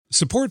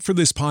Support for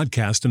this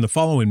podcast and the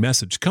following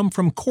message come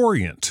from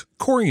Corient.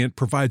 Corient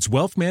provides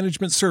wealth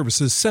management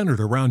services centered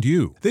around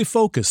you. They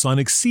focus on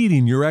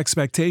exceeding your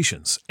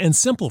expectations and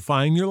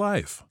simplifying your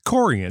life.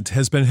 Corient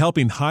has been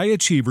helping high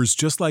achievers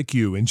just like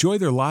you enjoy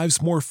their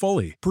lives more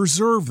fully,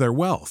 preserve their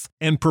wealth,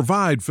 and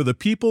provide for the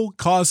people,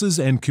 causes,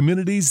 and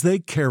communities they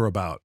care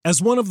about. As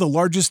one of the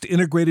largest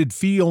integrated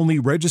fee-only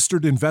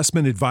registered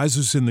investment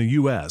advisors in the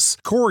U.S.,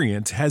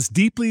 Corient has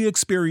deeply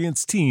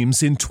experienced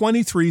teams in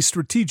 23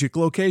 strategic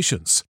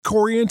locations.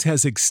 Corient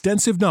has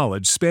extensive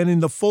knowledge spanning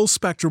the full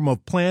spectrum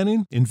of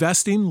planning,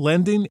 investing,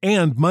 lending,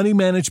 and money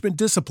management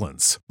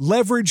disciplines.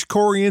 Leverage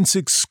Corient's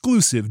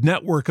exclusive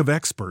network of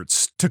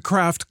experts to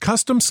craft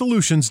custom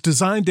solutions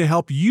designed to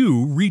help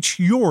you reach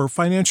your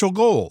financial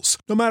goals,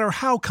 no matter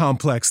how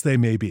complex they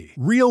may be.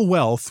 Real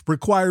wealth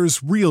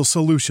requires real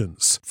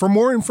solutions. For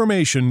more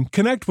information,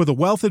 connect with a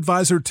wealth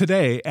advisor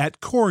today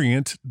at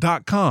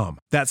Corient.com.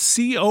 That's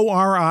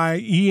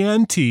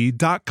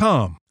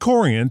Corient.com.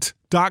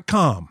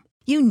 Corient.com.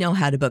 You know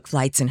how to book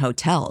flights and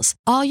hotels.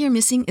 All you're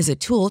missing is a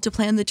tool to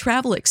plan the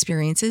travel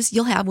experiences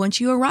you'll have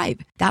once you arrive.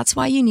 That's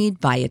why you need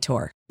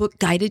Viator. Book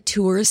guided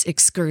tours,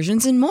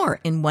 excursions, and more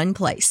in one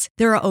place.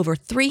 There are over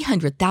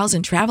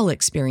 300,000 travel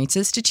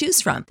experiences to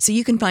choose from, so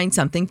you can find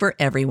something for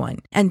everyone.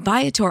 And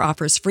Viator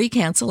offers free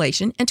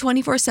cancellation and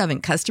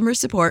 24/7 customer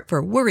support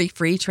for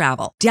worry-free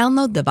travel.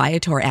 Download the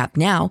Viator app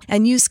now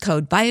and use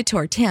code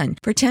Viator10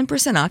 for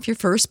 10% off your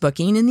first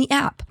booking in the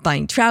app.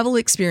 Find travel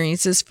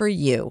experiences for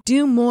you.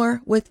 Do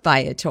more with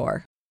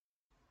Viator.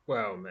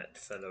 Well met,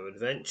 fellow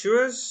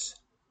adventurers.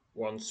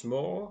 Once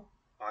more,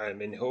 I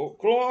am in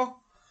Hawklaw.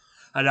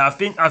 And I've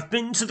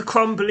been to the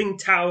Crumbling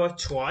Tower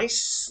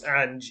twice,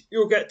 and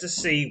you'll get to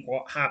see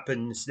what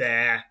happens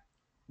there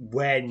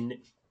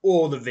when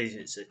all the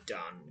visits are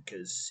done,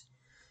 because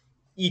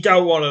you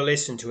don't want to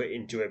listen to it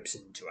in dribs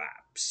and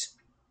drabs.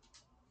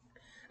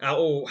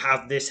 Or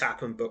have this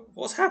happen, but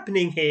what's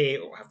happening here,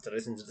 or have to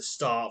listen to the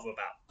start of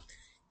about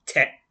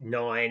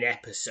 9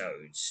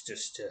 episodes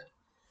just to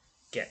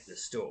get the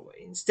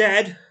story.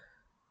 Instead,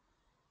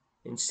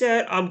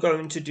 I'm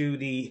going to do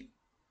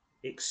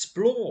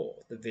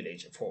explore the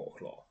village of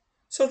Hawklaw,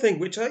 something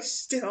which I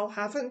still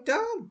haven't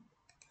done,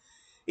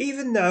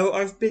 even though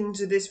I've been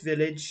to this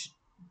village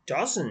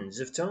dozens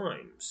of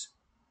times.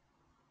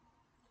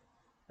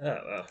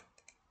 Well,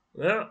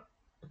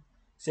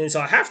 since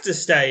I have to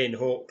stay in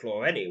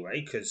Hawklaw anyway,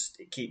 because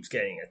it keeps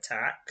getting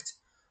attacked,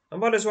 I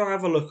might as well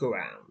have a look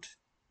around.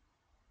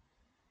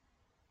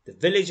 The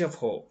village of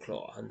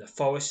Hawklaw and the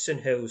forests and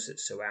hills that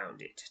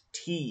surround it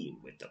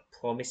teem with the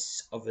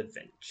promise of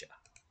adventure.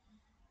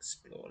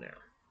 Explore now.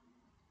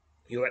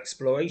 Your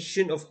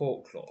exploration of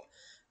Hawklaw,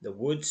 the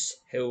woods,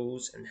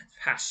 hills, and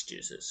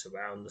pastures that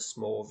surround the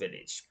small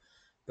village,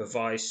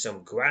 provides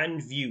some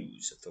grand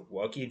views of the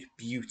rugged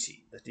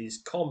beauty that is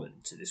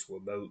common to this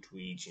remote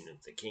region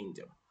of the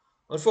kingdom.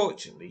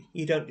 Unfortunately,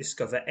 you don't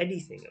discover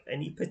anything of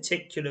any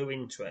particular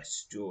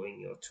interest during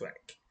your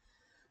trek.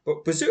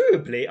 But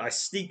presumably, I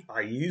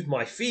use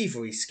my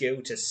thievery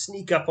skill to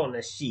sneak up on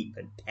a sheep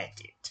and pet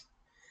it.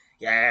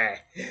 Yeah,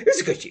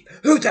 it's a good sheep.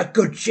 Who's a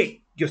good sheep?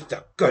 You're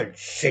the good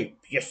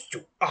sheep. Yes,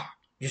 you are.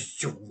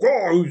 Yes, you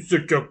are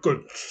such a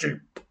good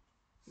sheep.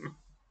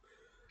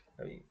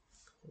 I mean,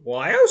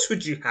 why else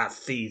would you have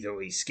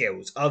thievery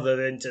skills other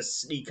than to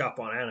sneak up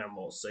on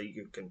animals so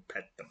you can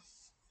pet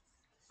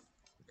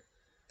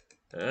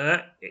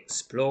them?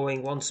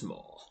 Exploring once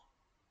more.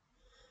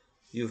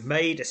 You've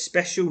made a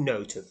special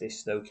note of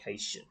this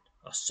location,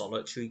 a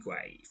solitary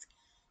grave.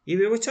 You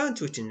will return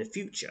to it in the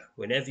future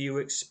whenever you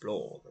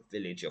explore the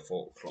village of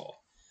Hawklaw.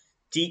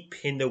 Deep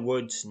in the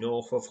woods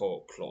north of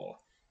Hawklaw,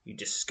 you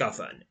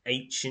discover an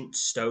ancient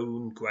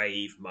stone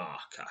grave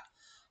marker,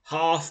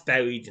 half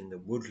buried in the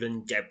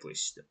woodland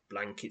debris that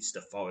blankets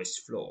the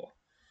forest floor.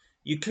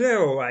 You clear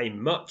away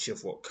much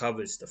of what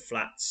covers the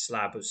flat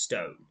slab of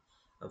stone,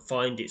 and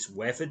find its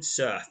weathered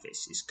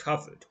surface is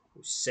covered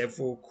with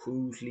several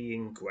crudely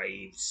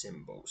engraved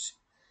symbols.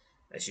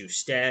 As you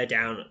stare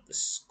down at the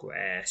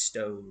square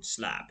stone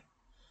slab,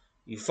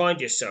 you find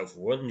yourself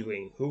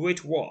wondering who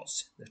it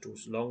was that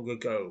was long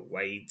ago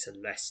laid to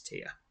rest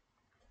here.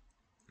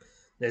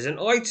 There's an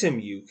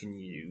item you can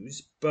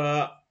use,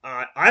 but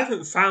I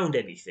haven't found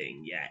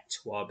anything yet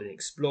while I've been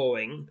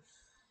exploring.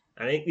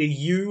 I think the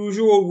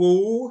usual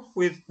rule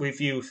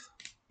with you,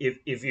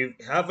 if you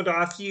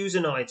have to use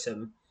an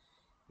item,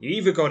 you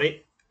either got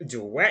it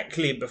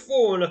directly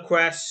before on a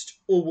quest,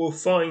 or will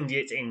find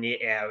it in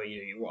the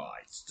area you are.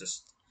 It's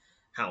just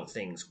how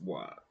things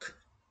work.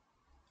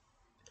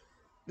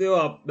 There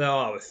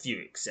are a few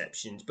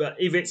exceptions, but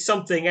if it's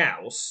something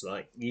else,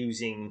 like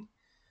using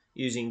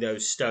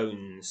those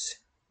stones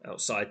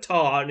outside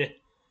Tarn,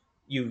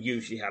 you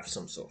usually have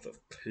some sort of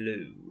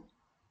clue.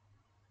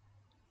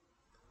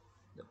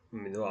 I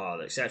mean, there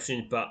are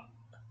exceptions, but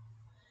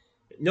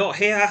not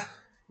here.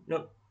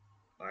 No,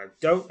 I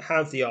don't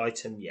have the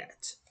item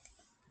yet.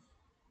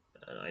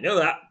 And I know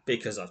that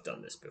because I've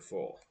done this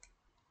before.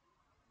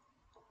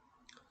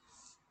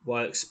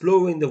 While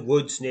exploring the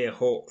woods near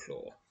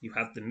Hawklaw, you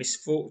have the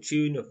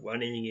misfortune of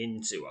running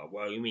into a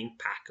roaming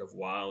pack of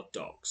wild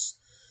dogs,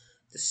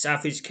 the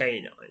savage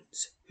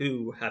canines,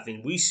 who have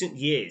in recent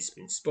years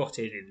been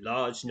spotted in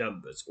large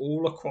numbers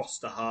all across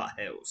the Hart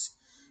Hills,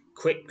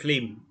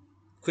 quickly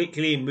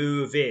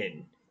move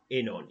in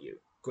on you,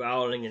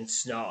 growling and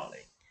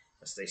snarling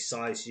as they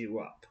size you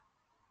up.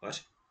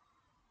 What?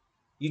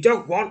 You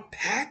don't want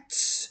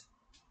pets?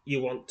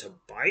 You want to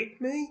bite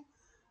me?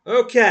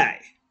 Okay,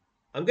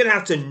 I'm going to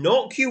have to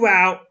knock you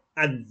out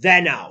and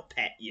then I'll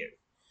pet you.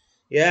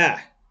 Yeah,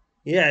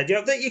 do you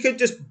don't think you could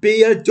just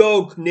be a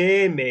dog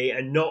near me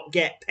and not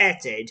get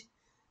petted?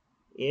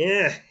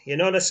 Yeah, you're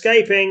not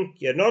escaping.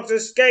 You're not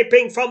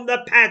escaping from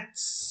the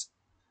pets.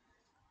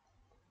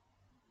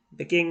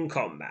 Begin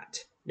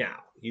combat.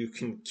 Now, you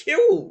can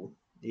kill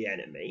the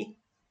enemy.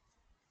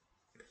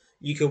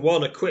 You can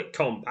want a quick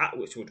combat,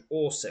 which would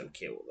also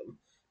kill them,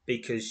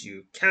 because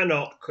you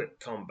cannot quick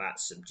combat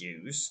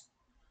subdues.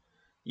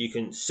 You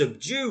can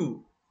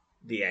subdue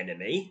the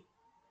enemy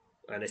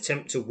and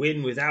attempt to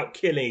win without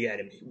killing the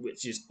enemy,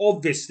 which is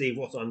obviously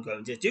what I'm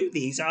going to do.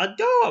 These are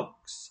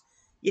dogs.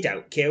 You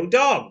don't kill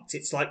dogs.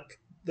 It's like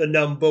the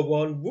number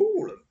one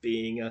rule of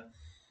being a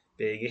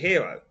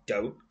hero.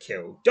 Don't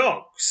kill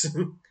dogs.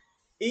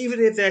 Even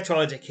if they're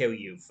trying to kill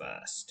you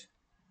first.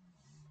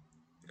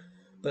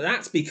 But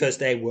that's because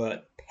they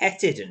weren't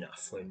petted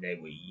enough when they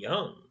were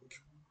young.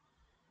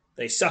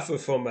 They suffer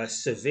from a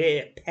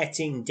severe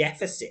petting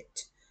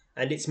deficit,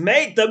 and it's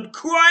made them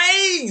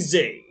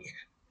crazy.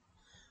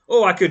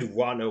 Or I could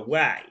run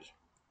away.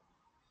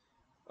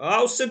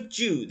 I'll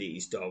subdue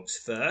these dogs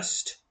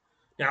first.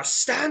 Now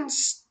stand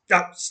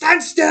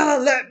still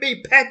and let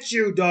me pet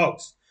you,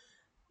 dogs.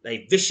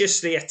 They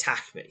viciously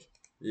attack me.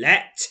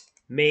 Let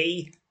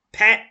me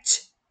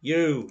pet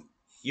you,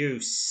 you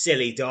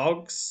silly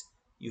dogs.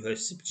 You have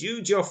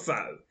subdued your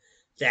foe.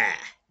 There.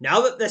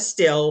 Now that they're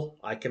still,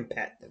 I can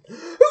pet them.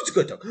 Who's a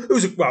good dog?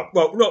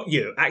 Well, not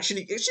you.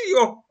 Actually,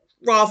 you're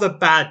rather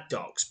bad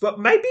dogs. But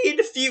maybe in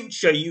the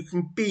future you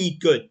can be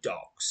good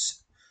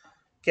dogs.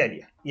 Can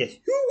you? Yes.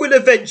 Who will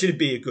eventually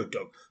be a good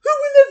dog? Who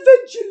will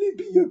eventually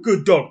be a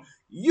good dog?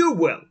 You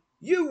will.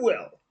 You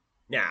will.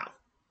 Now.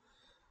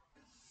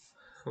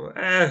 Oh,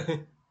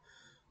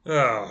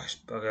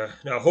 bugger.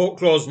 Now,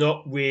 Hawklaw's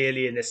not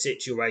really in a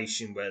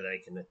situation where they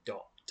can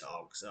adopt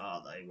dogs,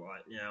 are they,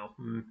 right now?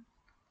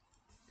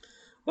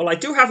 Well, I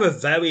do have a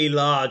very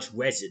large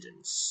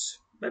residence.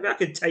 Maybe I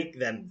could take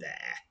them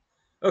there.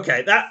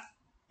 Okay,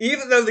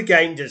 even though the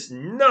game does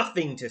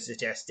nothing to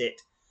suggest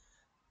it,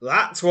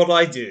 that's what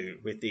I do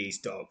with these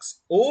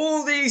dogs.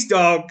 All these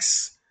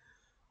dogs,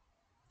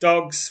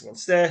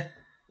 once they're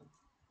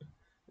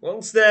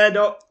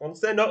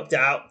knocked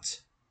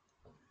out,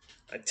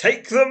 I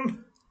take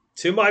them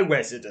to my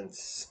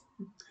residence,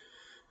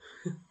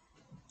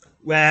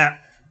 where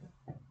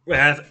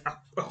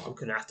I'm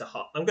gonna have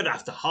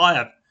to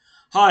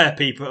hire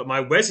people at my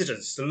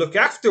residence to look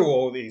after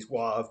all these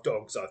wild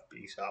dogs I've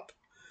beat up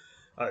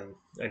and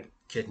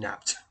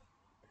kidnapped.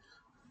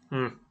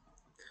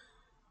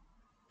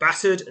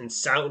 Battered and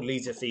soundly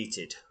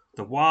defeated,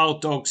 the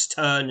wild dogs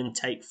turn and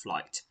take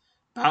flight,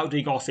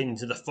 bounding off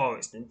into the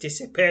forest and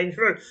disappearing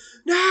through.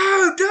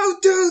 No,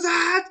 don't do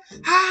that!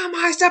 How am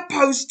I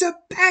supposed to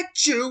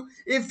pet you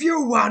if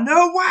you run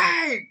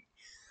away?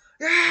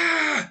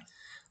 Yeah,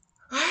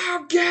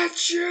 I'll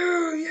get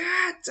you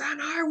yet,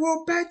 and I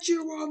will pet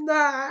you on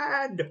the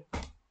head.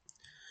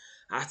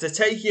 After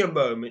taking a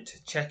moment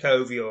to check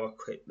over your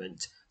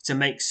equipment to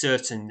make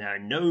certain there are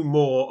no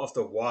more of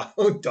the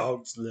wild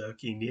dogs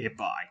lurking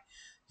nearby,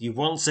 you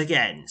once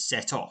again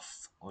set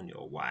off on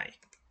your way.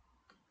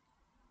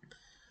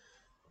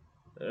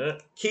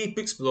 Keep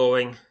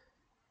exploring.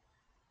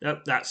 Nope,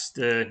 that's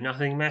the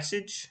nothing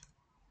message.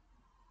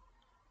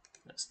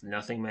 That's the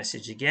nothing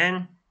message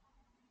again.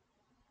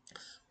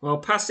 While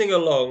passing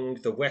along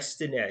the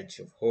western edge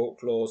of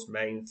Hawklaw's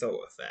main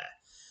thoroughfare,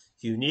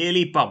 you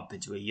nearly bump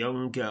into a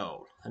young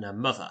girl and her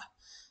mother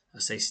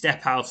as they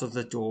step out of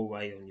the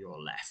doorway on your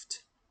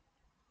left.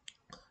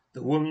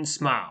 The woman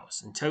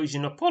smiles and tells you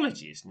an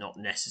apology is not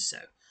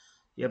necessary.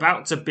 You're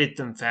about to bid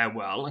them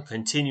farewell and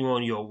continue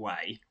on your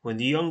way when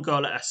the young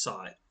girl at her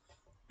side,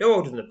 no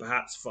older than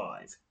perhaps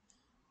 5,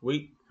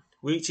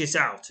 reaches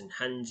out and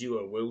hands you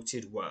a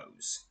wilted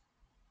rose.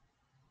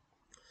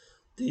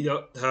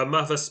 Her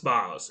mother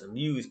smiles,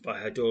 amused by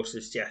her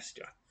daughter's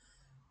gesture,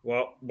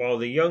 while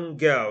the young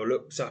girl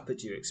looks up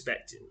at you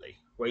expectantly,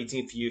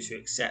 waiting for you to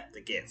accept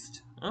the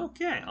gift.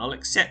 Okay, I'll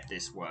accept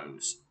this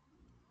rose.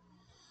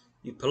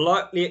 You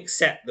politely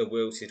accept the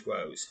wilted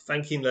rose,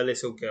 thanking the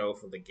little girl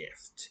for the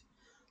gift.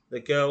 The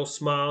girl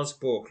smiles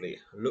broadly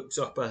and looks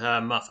up at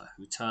her mother,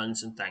 who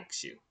turns and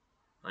thanks you.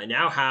 I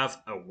now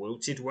have a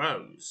wilted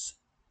rose.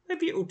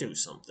 Maybe it'll do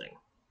something.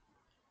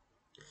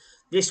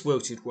 This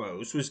wilted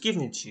rose was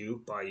given to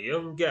you by a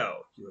young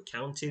girl you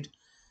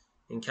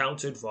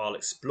encountered while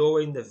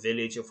exploring the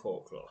village of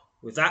Hawklaw.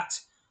 With that,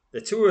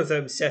 the two of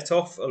them set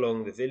off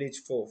along the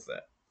village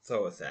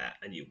thoroughfare,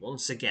 and you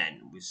once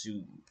again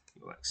resume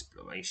your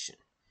exploration.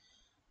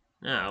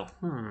 Now,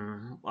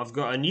 I've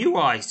got a new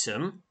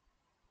item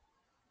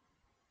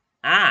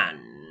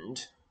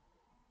And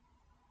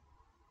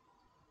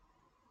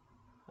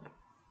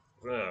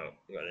well,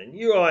 we got a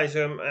new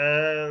item,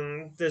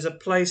 and there's a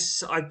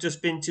place I've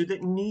just been to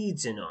that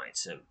needs an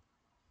item.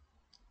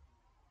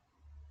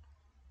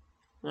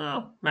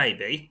 Well,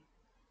 maybe.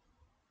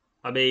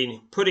 I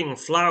mean, putting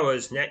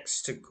flowers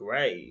next to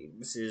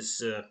graves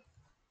is a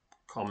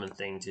common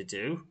thing to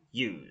do.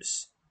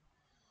 Use.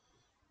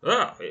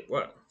 Ah, it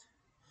worked.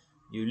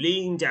 You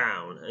lean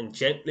down and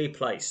gently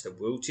place the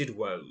wilted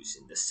rose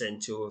in the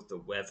centre of the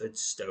weathered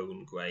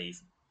stone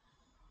grave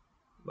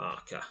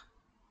marker.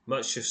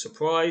 Much to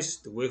surprise,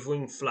 the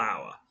withering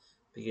flower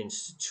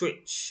begins to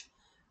twitch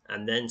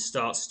and then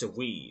starts to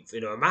weave.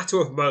 In a matter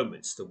of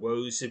moments, the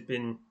rose had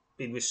been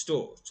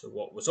restored to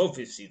what was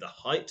obviously the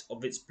height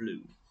of its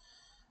bloom.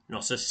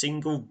 Not a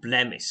single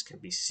blemish can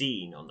be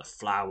seen on the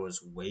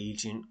flower's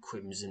radiant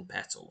crimson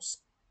petals.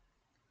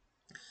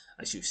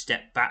 As you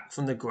step back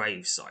from the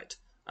gravesite,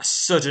 a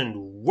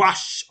sudden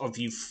rush of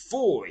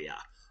euphoria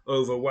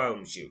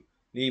overwhelms you,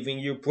 leaving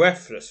you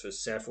breathless for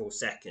several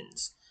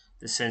seconds.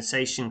 The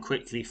sensation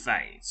quickly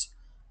fades,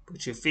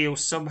 but you feel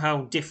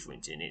somehow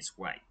different in its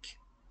wake.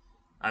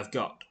 I've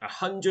got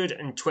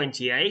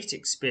 128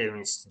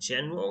 experience to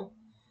general,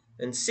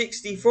 and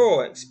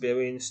 64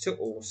 experience to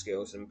all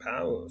skills and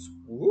powers.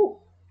 Woo!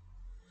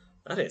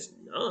 That is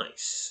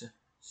nice.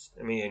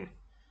 I mean,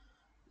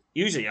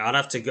 usually I'd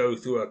have to go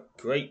through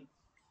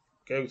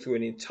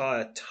an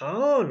entire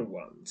Tarn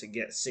one to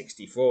get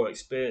 64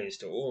 experience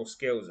to all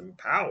skills and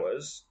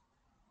powers.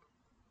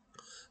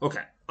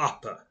 Okay,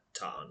 upper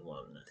Tarn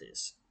one, that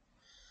is.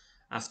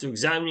 After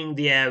examining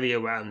the area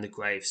around the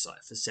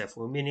gravesite for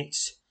several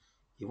minutes,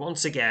 you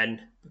once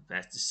again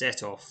prepare to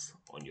set off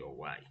on your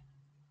way.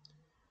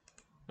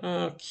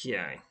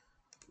 Okay,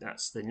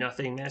 that's the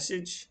nothing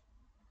message.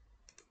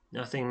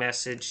 Nothing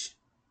message.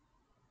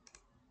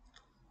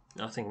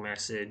 Nothing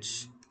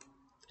message.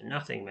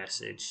 Nothing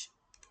message.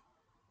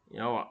 You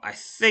know what? I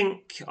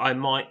think I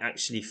might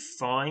actually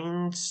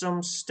find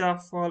some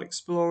stuff while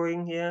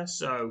exploring here,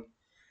 so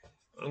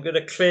I'm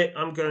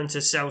going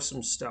to sell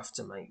some stuff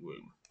to make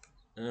room.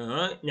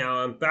 Alright,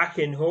 now I'm back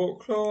in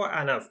Hawklaw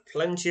and have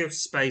plenty of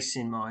space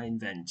in my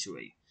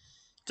inventory,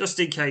 just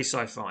in case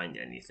I find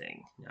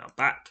anything. Now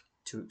back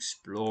to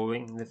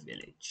exploring the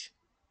village.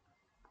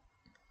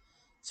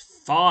 It's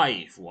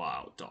 5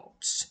 wild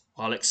dogs.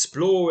 While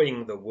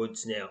exploring the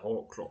woods near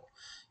Hawklaw,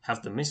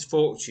 have the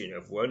misfortune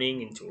of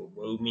running into a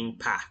roaming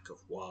pack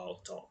of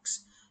wild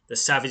dogs, the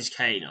savage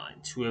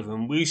canines who have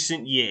in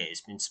recent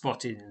years been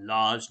spotted in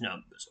large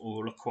numbers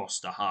all across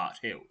the Hart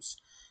Hills,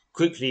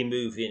 quickly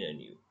move in on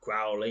you,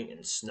 growling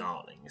and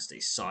snarling as they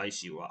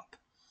size you up.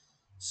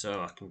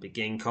 So I can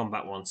begin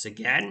combat once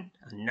again,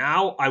 and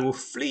now I will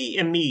flee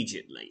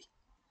immediately.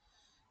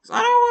 Because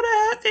I don't want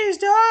to hurt these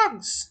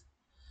dogs.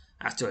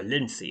 After a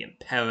lengthy and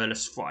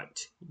perilous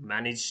fight, you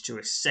manage to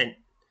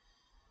escape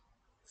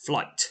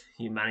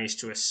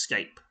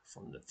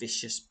from the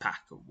vicious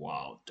pack of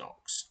wild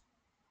dogs.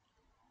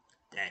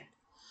 Then,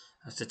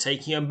 after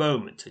taking a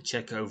moment to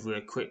check over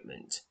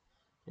equipment,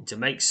 and to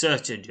make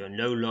certain you're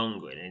no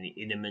longer in any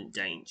imminent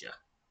danger,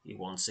 you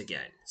once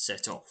again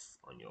set off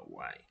on your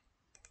way.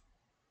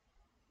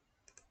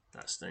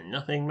 That's the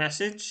nothing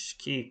message.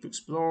 Keep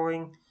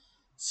exploring.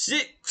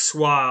 6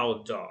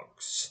 wild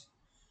dogs.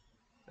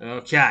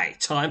 Okay,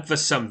 time for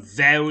some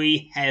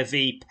very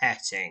heavy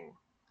petting.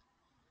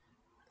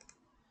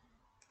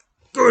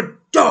 Good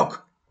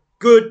dog!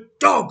 Good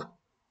dog!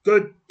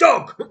 Good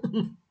dog!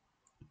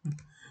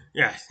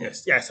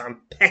 Yes,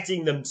 I'm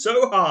petting them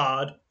so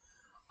hard,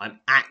 I'm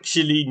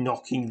actually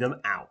knocking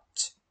them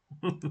out.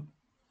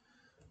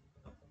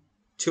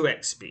 2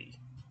 XP.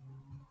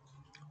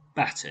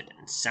 Battered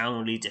and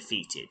soundly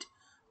defeated,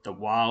 the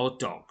wild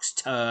dogs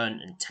turn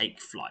and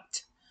take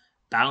flight,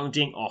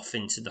 bounding off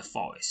into the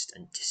forest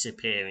and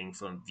disappearing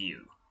from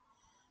view.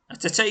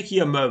 After taking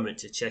a moment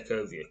to check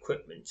over your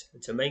equipment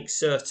and to make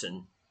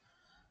certain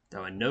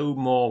there are no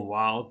more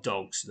wild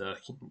dogs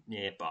lurking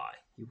nearby,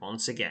 you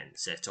once again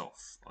set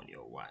off on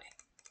your way.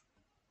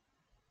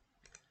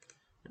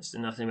 That's the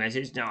nothing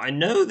message. Now, I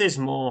know there's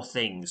more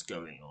things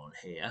going on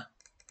here,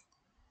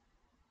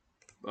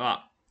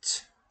 but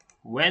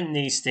when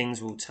these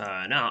things will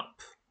turn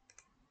up,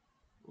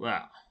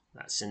 well,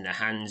 that's in the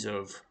hands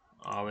of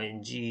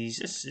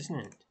RNGesus, isn't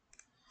it?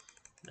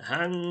 The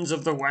hands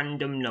of the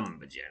random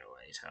number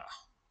generator.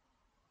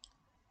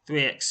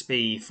 3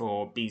 XP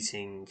for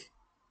beating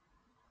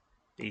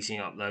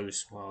up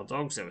those wild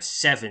dogs. There were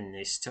 7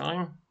 this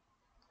time.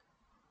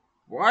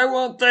 Why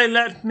won't they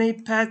let me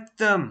pet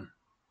them?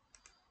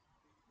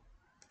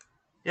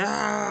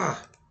 Yeah,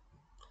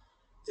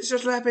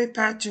 just let me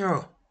pet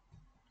you.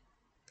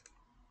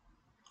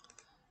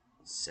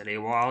 Silly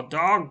wild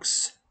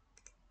dogs.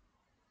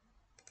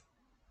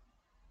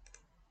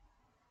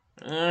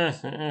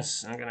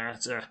 Yes, I'm gonna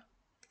have to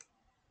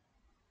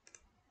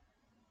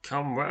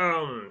come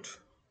round,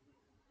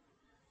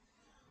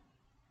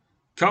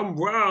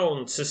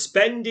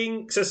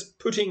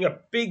 putting a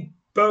big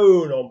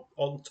bone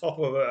on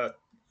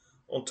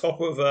top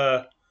of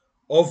a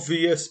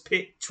obvious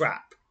pit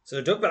trap, So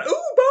the dog goes,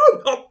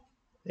 "Ooh, boom!"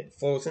 It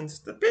falls into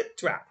the pit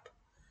trap.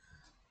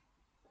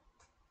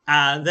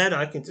 And then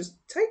I can just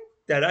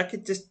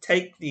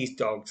take these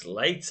dogs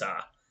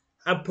later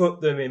and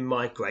put them in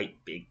my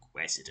great big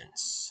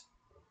residence.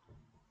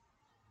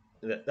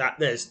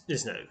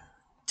 There's no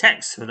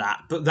text for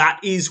that, but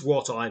that is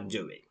what I'm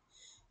doing.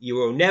 You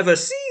will never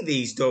see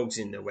these dogs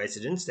in the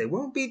residence. They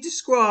won't be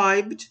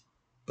described,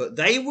 but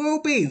they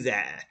will be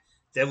there.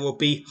 There will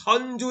be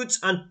hundreds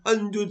and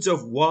hundreds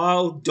of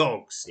wild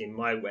dogs in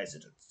my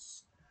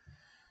residence.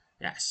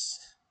 Yes.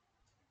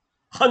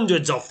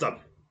 Hundreds of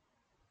them.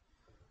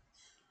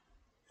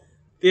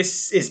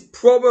 This is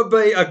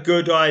probably a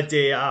good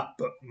idea,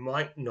 but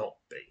might not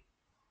be.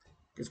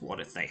 Because what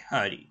if they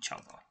hurt each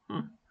other?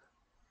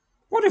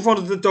 What if one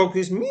of the dogs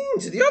is mean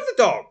to the other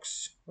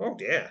dogs? Oh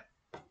dear.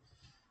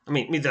 I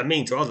mean, they're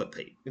mean to other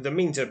people. They're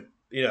mean to,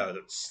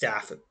 the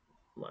staff at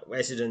my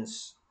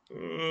residence.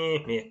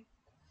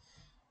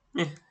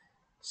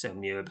 So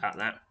new about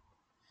that.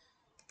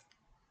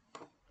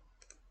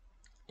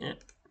 Yeah.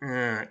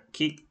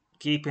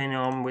 Keeping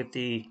on with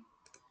the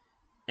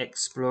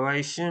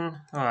exploration.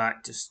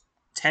 Alright, just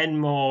 10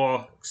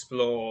 more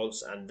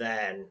explores and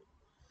then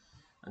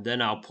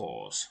I'll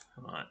pause.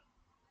 Alright.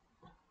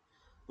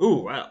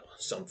 Ooh, well,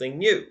 something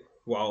new.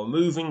 While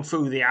moving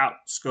through the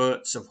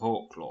outskirts of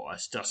Hawklaw,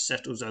 as dust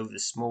settles over the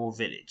small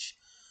village,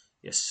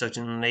 you're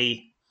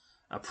suddenly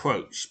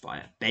approached by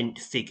a bent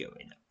figure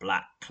in a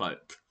black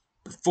cloak.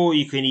 Before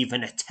you can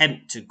even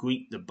attempt to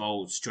greet the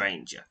bold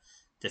stranger,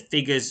 the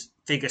figure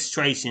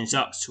straightens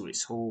up to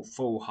its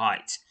full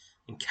height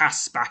and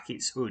casts back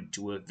its hood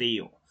to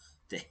reveal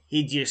the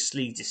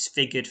hideously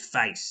disfigured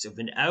face of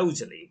an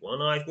elderly,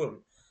 one-eyed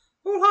woman.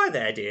 Oh, hi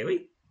there,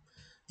 dearie.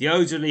 The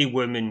elderly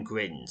woman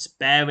grins,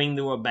 bearing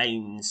the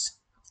remains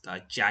of their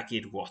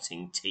jagged,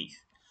 rotting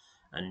teeth,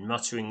 and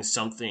muttering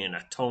something in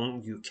a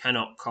tongue you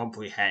cannot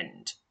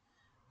comprehend.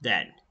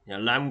 Then, in a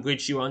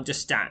language you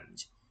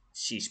understand,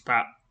 she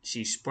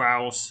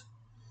growls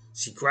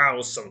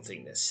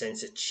something that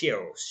sends a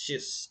chill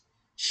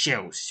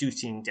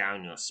shooting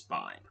down your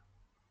spine.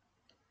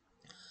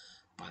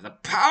 By the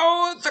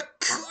power of the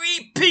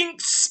creeping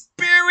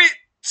spirit,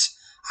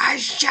 I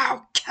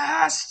shall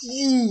curse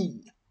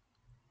ye!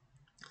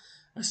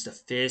 As the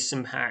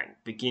fearsome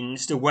hag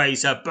begins to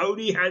raise her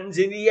bony hands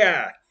in the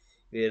air,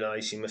 you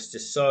realise she must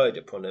decide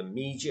upon an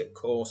immediate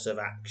course of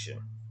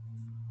action.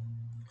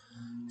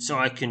 So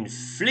I can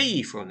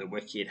flee from the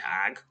wicked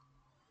hag,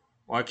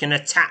 or I can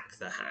attack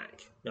the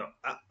hag. No,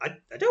 I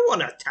don't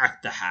want to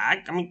attack the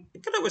hag. I mean,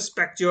 you've got to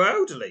respect your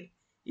elderly,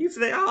 even if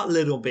they are a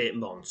little bit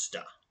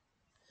monster.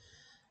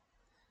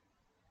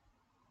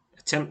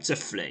 Attempt to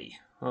flee.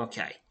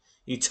 Okay.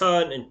 You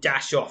turn and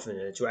dash off in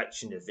the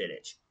direction of the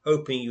village,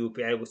 hoping you will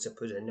be able to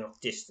put enough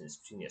distance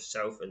between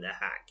yourself and the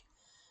hag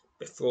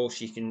before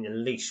she can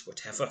unleash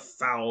whatever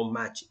foul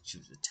magic she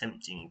was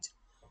attempting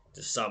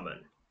to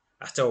summon.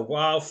 After a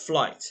wild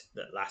flight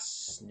that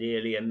lasts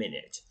nearly a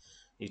minute,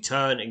 you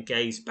turn and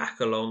gaze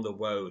back along the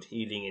road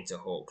leading into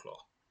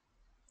Hawklaw,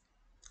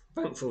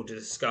 thankful to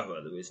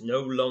discover there is no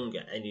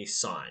longer any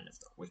sign of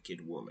the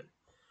wicked woman.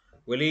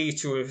 Relieved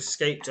to have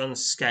escaped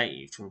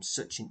unscathed from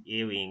such an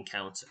eerie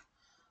encounter,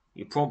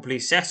 you promptly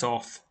set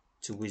off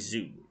to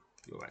resume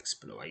your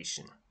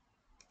exploration.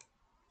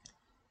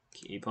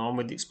 Keep on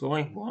with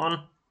exploring.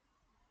 1.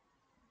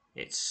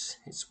 It's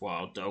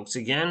wild dogs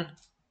again.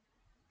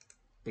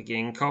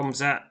 Beginning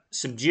comms at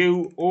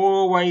subdue.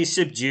 Always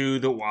subdue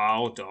the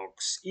wild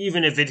dogs,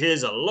 even if it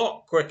is a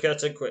lot quicker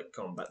to quick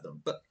combat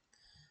them. But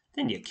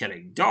then you're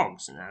killing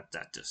dogs, and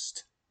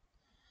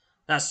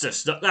that's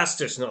just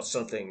not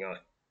something I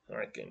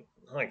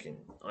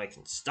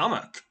can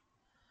stomach.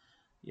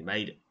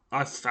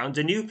 I've found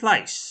a new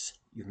place.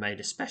 You've made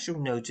a special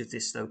note of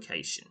this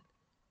location,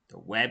 the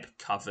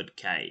web-covered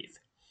cave.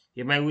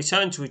 You may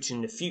return to it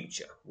in the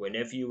future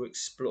whenever you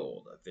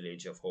explore the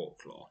village of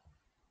Hawklaw.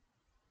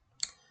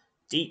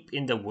 Deep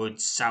in the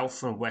woods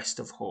south and west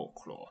of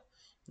Hawklaw,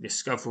 you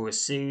discover a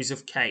series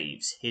of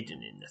caves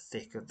hidden in the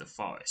thick of the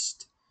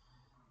forest.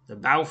 The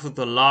mouth of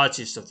the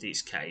largest of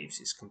these caves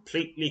is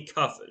completely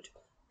covered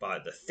by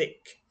the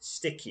thick,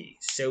 sticky,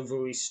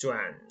 silvery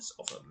strands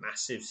of a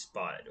massive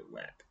spider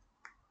web.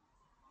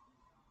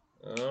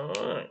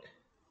 Alright,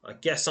 I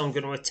guess I'm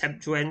going to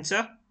attempt to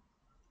enter.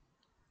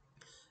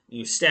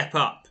 You step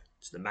up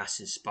to the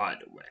massive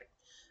spider web,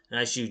 and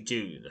as you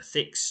do, the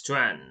thick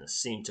strands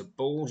seem to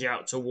bulge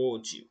out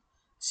towards you,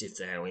 as if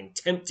they are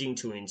attempting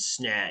to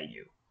ensnare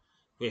you,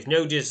 with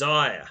no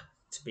desire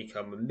to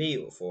become a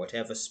meal for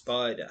whatever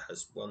spider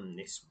has spun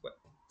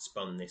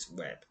this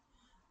web.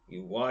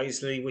 You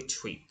wisely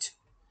retreat.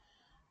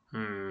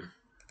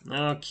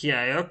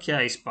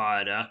 Okay,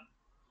 spider.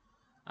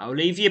 I'll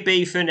leave you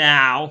be for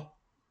now.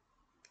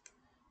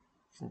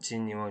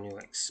 Continue on your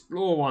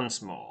explore once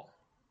more.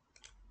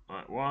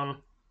 Right,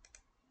 1.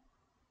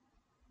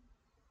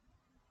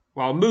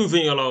 While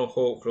moving along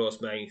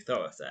Hawklaw's main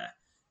thoroughfare,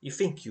 you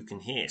think you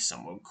can hear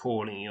someone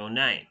calling your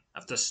name.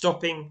 After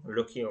stopping and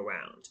looking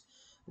around,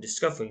 and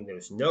discovering there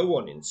is no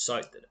one in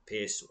sight that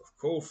appears to have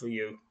called for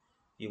you,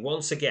 you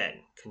once again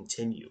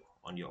continue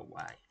on your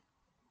way.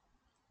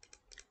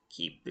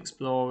 Keep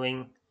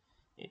exploring.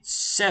 It's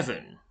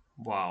 7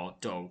 wild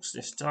dogs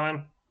this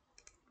time.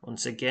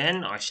 Once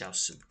again, I shall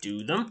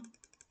subdue them.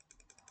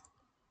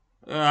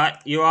 Alright,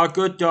 you are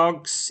good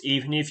dogs,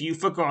 even if you've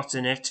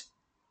forgotten it.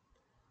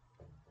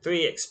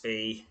 3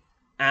 XP,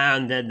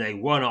 and then they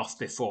run off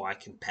before I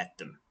can pet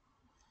them.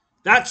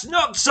 That's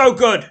not so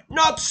good!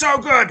 Not so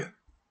good!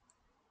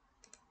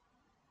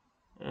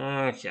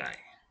 Okay.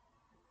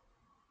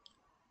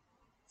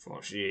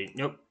 Fortunately,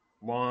 nope.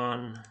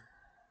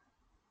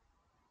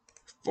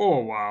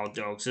 4 wild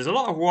dogs. There's a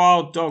lot of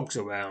wild dogs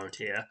around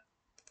here.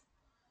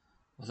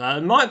 So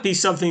it might be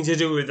something to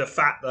do with the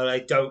fact that I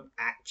don't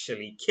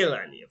actually kill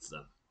any of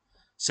them.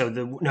 So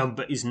the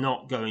number is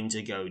not going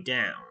to go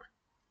down.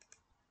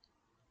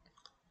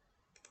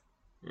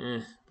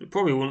 It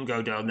probably wouldn't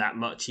go down that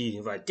much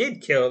even if I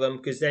did kill them,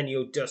 because then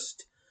you'll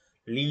just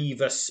leave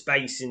a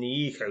space in the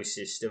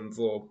ecosystem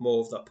for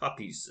more of the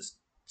puppies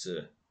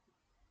to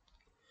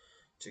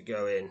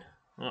go in.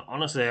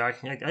 Honestly, I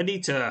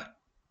need to...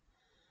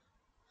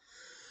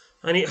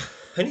 I need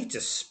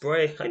to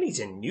spray... I need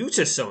to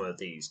neuter some of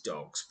these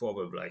dogs,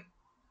 probably.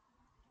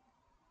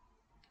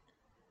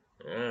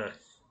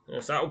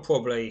 That'll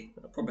probably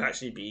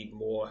actually be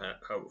more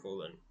helpful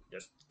than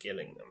just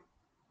killing them.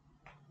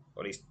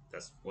 Or at least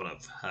that's what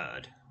I've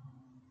heard.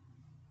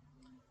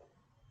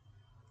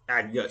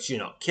 And yet you're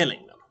not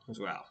killing them as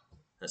well.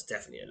 That's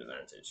definitely an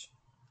advantage.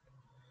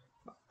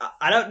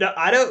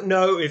 I don't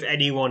know if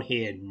anyone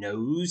here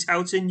knows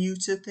how to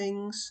neuter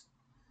things.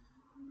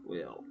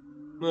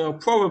 Well,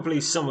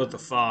 probably some of the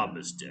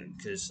farmers do,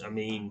 because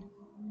they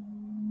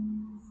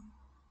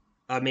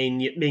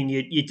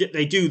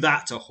do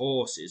that to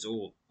horses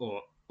all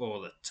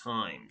the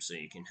time, so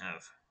you can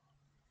have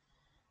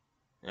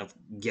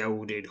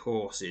gelded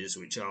horses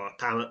which are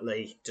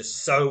apparently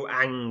just so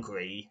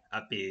angry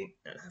at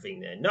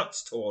having their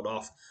nuts torn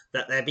off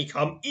that they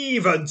become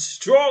even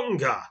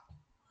stronger.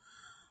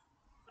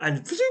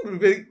 And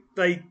presumably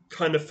they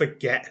kind of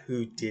forget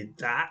who did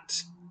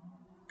that,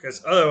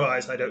 because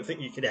otherwise I don't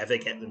think you could ever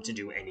get them to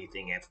do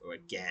anything ever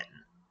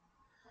again.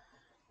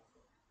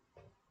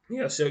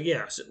 You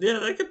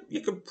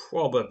could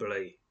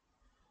probably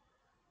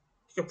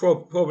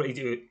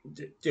do it.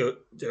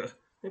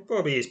 There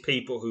probably is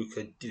people who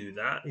could do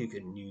that, who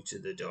could neuter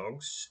the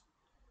dogs.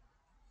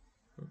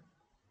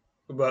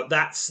 But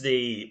that's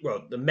the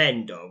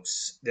men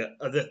dogs.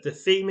 The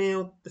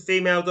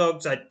female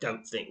dogs, I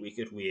don't think we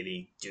could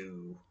really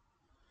do.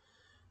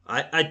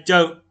 I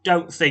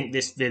don't think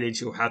this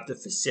village will have the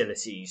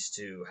facilities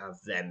to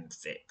have them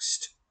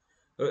fixed,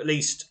 or at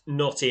least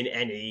not in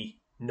any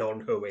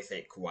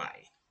non-horrific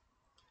way.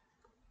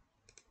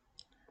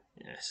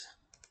 Yes,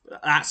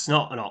 that's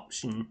not an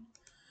option.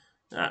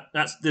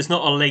 There's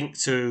not a link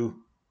to...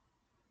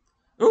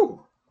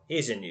 Oh,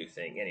 here's a new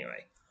thing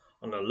anyway.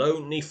 On a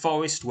lonely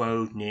forest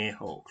road near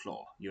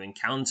Hawklaw, you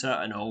encounter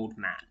an old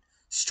man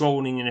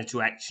strolling in the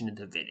direction of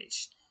the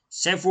village.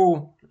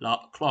 Several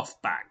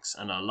cloth bags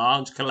and a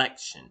large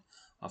collection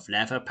of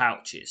leather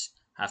pouches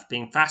have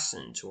been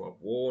fastened to a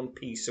worn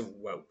piece of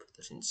rope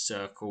that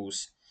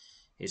encircles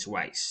his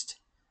waist.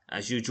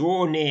 As you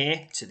draw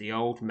near to the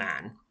old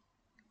man,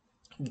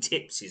 he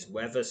tips his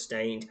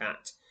weather-stained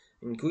hat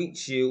and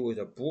greets you with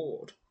a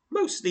broad,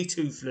 mostly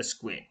toothless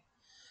grin.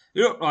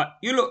 You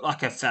look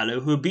like a fellow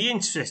who would be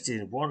interested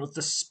in one of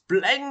the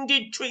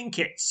splendid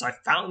trinkets I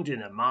found in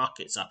the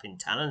markets up in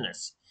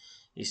Talanis,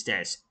 he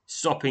says,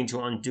 stopping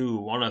to undo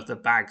one of the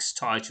bags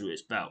tied to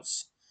his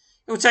belts.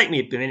 It'll take me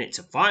a minute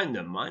to find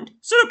them, mind,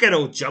 so don't get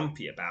all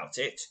jumpy about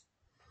it.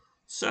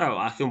 So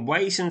I can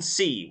wait and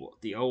see what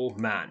the old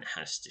man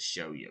has to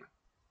show you.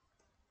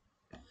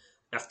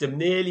 After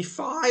nearly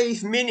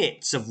 5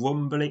 minutes of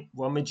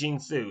rummaging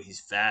through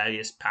his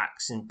various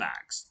packs and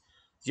bags,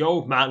 the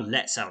old man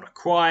lets out a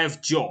cry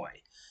of joy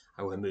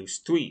and removes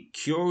 3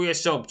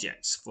 curious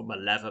objects from a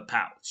leather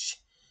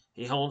pouch.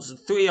 He holds the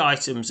 3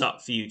 items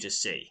up for you to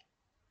see,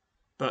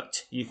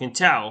 but you can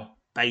tell,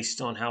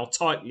 based on how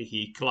tightly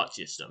he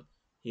clutches them,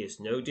 he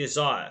has no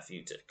desire for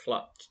you to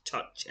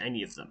touch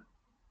any of them.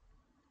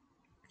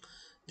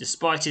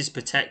 Despite his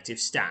protective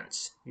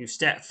stance, you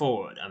step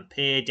forward and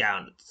peer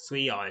down at the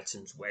 3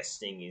 items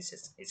resting in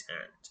his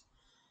hand.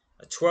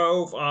 A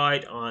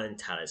 12-eyed iron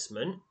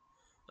talisman,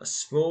 a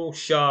small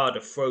shard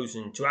of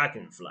frozen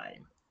dragon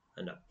flame,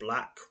 and a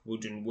black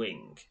wooden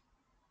wing.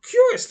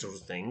 Curious little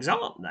things,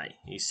 aren't they?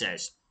 He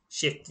says,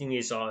 shifting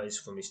his eyes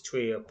from his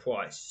tree of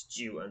price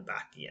to you and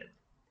back again.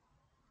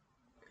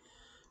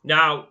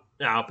 Now,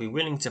 I'll be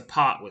willing to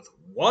part with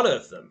one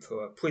of them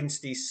for a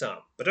princely sum,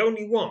 but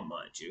only one,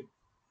 mind you.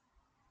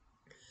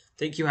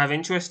 Think you have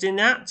interest in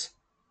that?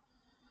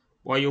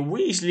 While you're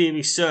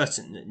reasonably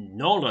certain that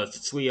none of the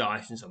 3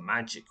 items are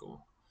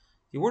magical,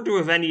 you wonder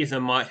if any of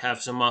them might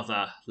have some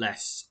other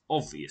less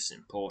obvious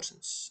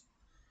importance.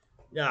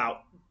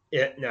 Now,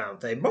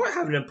 they might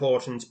have an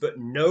importance, but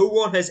no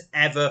one has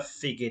ever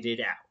figured it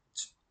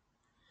out.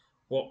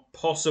 What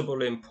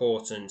possible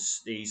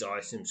importance these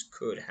items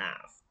could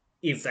have,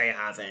 if they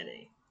have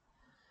any.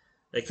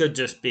 They could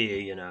just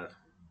be,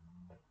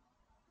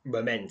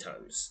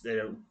 mementos. They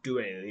don't do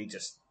anything, they're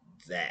just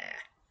there.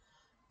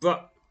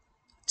 But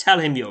tell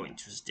him you're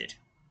interested.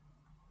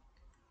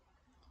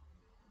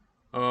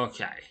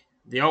 Okay.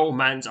 The old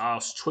man's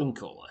eyes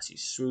twinkle as he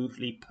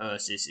shrewdly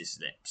purses his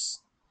lips.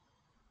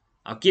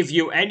 I'll give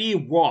you any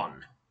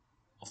one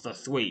of the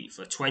 3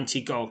 for 20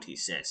 gold, he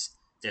says.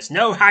 There's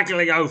no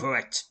haggling over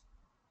it.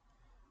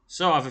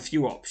 So I have a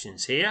few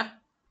options here.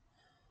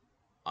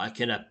 I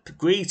can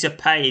agree to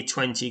pay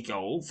 20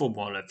 gold for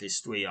one of his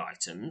 3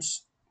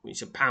 items,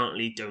 which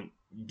apparently don't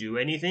do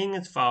anything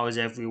as far as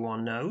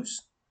everyone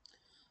knows.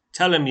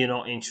 Tell him you're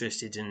not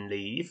interested and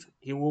leave.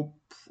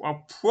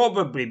 I'll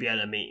probably be able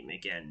to meet him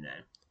again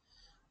then.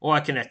 Or I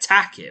can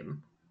attack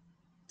him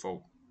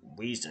for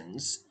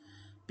reasons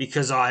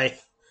because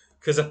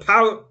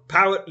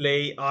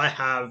apparently I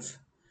have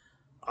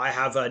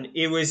an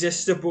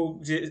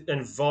irresistible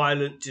and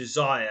violent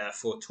desire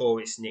for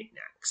tourist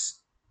knickknacks.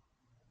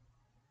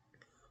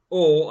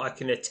 Or I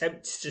can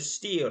attempt to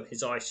steal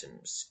his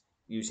items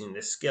using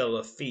the skill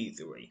of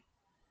thievery.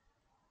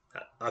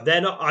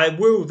 Then I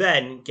will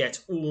then get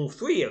all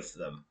 3 of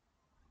them,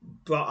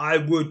 but I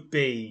would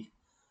be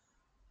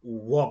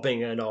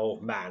robbing an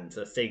old man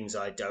for things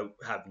I don't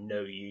have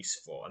no use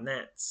for, and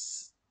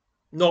that's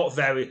not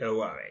very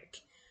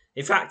heroic.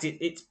 In fact,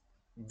 it's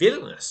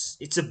villainous.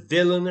 It's a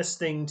villainous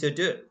thing to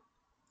do.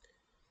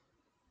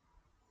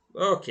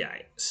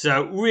 Okay,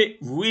 so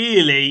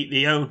really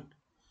the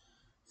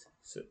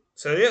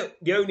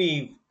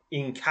only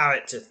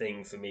in-character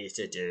thing for me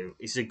to do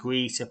is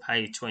agree to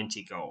pay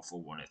 20 gold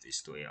for one of his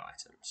 3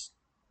 items.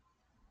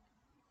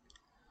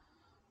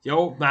 The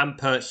old man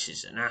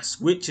purchases and asks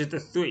which of the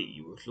 3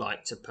 you would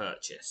like to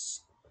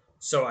purchase.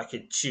 So I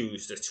could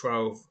choose the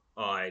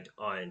 12-eyed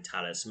iron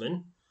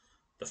talisman,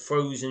 the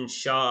frozen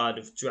shard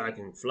of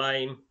dragon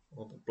flame,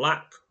 or the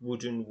black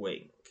wooden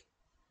wing.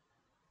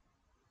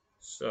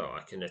 So I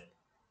can...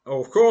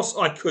 of course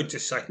I could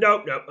just say,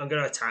 no, I'm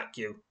going to attack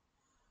you.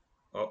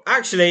 Oh,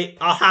 actually,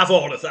 I'll have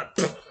all of them.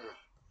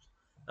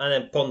 And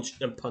then punch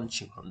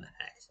him on the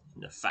head,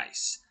 in the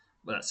face.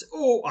 But that's it.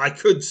 Or I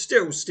could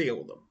still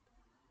steal them.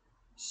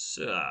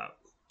 So,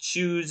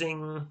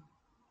 choosing...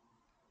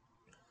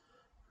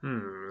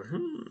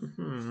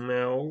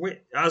 Now,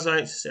 as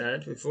I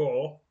said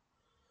before,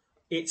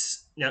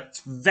 it's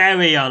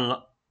very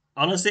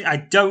honestly, I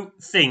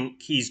don't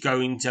think he's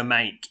going to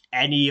make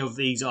any of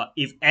these...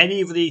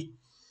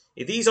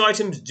 If these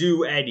items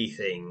do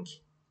anything,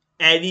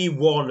 any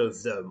one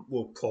of them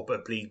will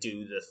probably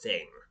do the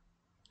thing.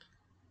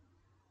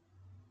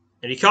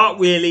 And you can't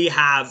really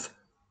have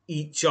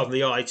each of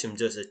the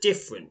items as a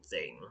different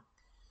thing,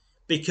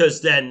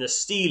 because then the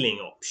stealing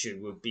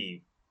option would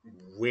be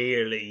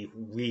really,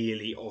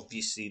 really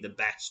obviously the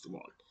best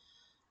one.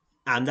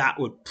 And that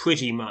would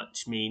pretty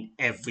much mean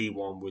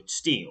everyone would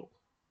steal.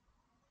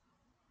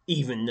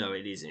 Even though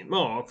it isn't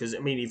more, because,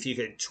 if you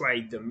could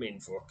trade them in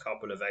for a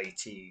couple of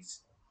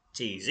ATs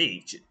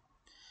each,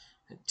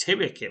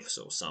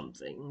 Tibikiths or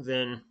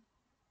something,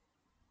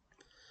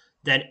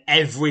 then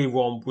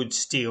everyone would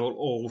steal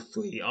all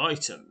 3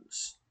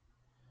 items.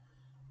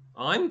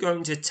 I'm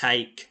going to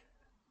take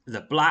the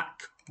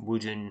black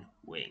wooden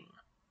wing.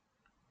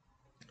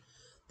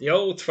 The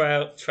old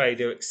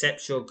trader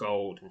accepts your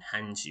gold and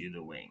hands you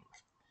the wing.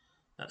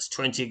 That's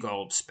 20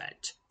 gold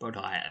spent, but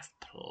I have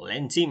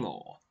plenty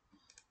more.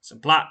 It's a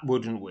black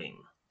wooden wing.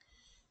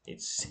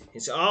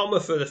 It's armor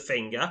for the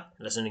finger,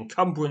 and there's an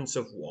encumbrance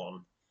of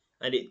 1,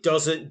 and it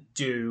doesn't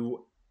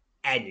do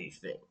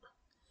anything.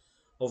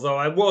 Although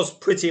I was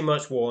pretty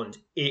much warned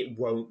it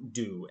won't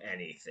do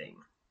anything.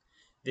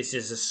 This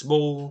is a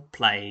small,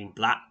 plain,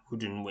 black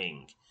wooden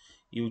wing.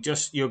 You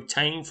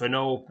obtain for an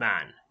old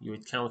man you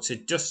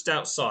encountered just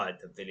outside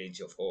the village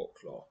of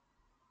Hawklaw.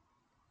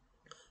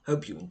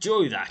 Hope you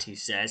enjoy that, he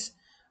says,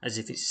 as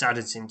if it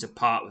saddens him to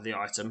part with the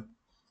item.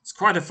 It's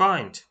quite a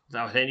find,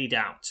 without any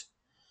doubt.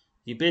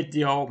 You bid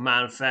the old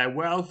man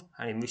farewell,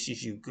 and he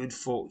wishes you good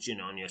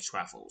fortune on your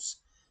travels.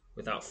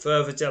 Without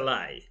further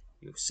delay,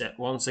 you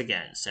once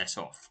again set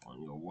off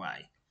on your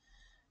way.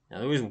 Now,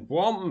 there is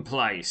one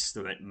place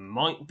that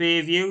might be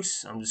of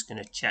use. I'm just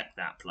going to check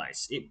that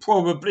place. It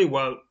probably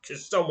won't,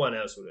 because someone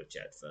else would have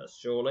checked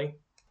first, surely.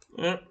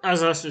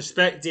 As I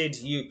suspected,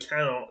 you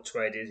cannot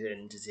trade it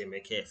into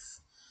Tibikith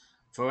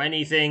for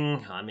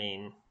anything.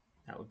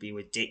 That would be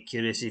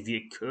ridiculous if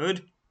you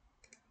could.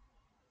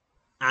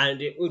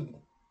 And it would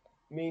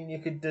mean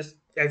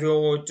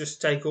everyone would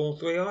just take all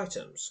 3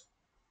 items.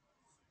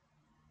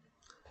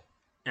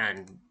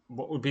 And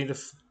what would be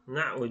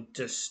that would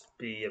just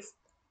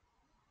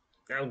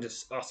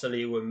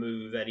utterly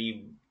remove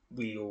any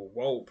real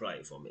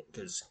roleplay from it,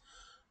 because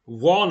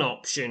one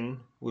option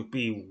would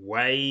be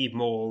way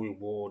more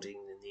rewarding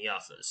than the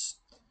others.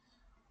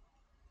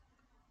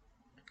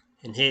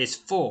 And here's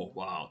 4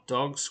 wild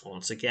dogs.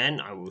 Once again,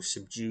 I will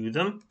subdue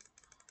them.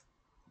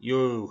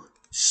 You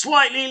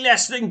slightly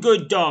less than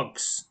good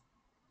dogs.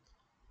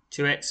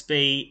 2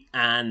 XP,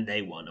 and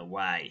they won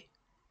away.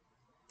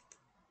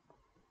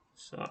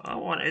 So I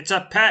wanted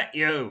to pet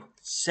you.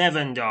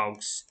 7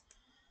 dogs.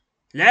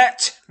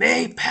 Let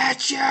me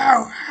pet you!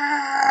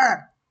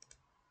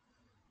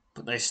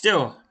 But they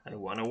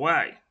went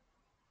away.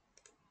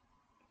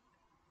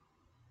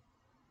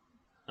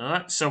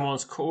 Alright,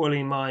 someone's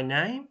calling my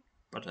name,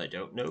 but I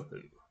don't know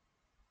who.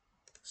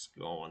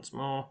 Explore once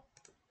more.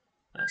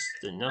 That's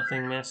the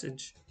nothing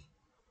message.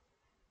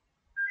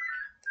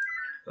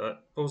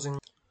 Pausing.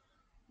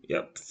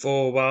 Yep,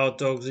 4 wild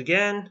dogs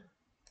again.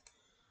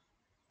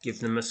 Give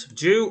them a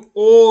subdue.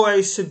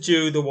 Always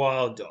subdue the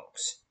wild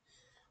dogs.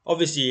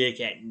 Obviously you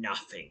get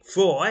nothing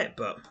for it,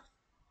 but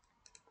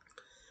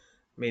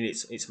I mean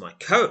it's my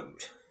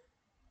code.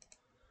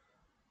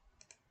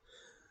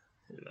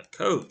 My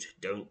code.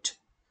 Don't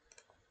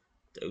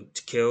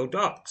kill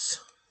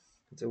dogs.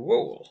 It's a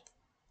rule.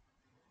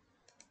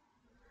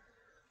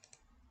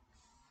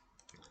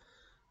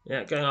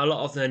 Yeah, getting a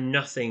lot of the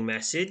nothing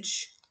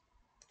message.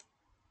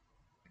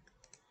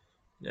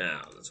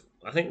 Now,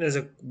 I think there's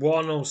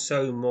one or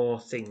so more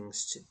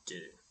things to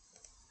do.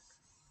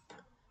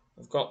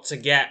 I've got to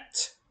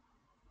get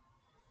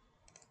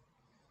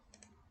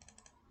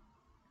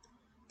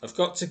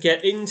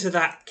into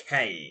that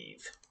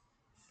cave.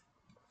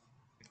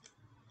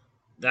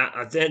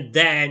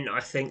 Then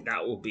I think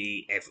that will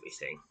be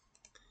everything.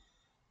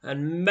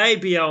 And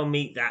maybe I'll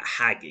meet that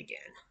hag again.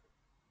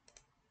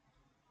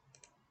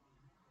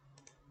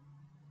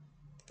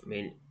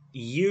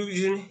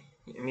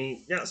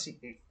 That's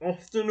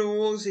often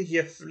rules if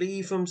you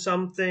flee from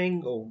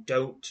something or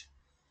don't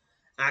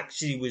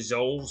actually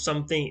resolve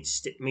something.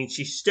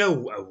 She's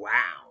still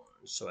around,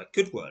 so I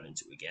could run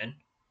into her again.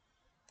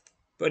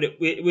 But it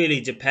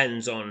really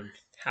depends on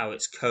how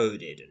it's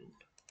coded and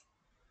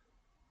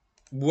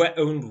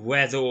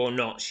whether or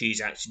not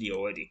she's actually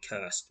already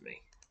cursed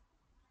me.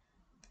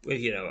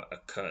 Well, a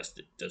curse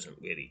that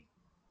doesn't really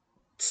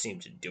seem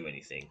to do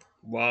anything.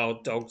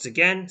 Wild dogs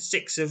again,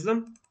 6 of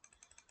them.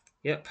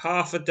 Yep,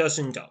 6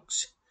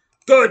 dogs.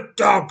 Good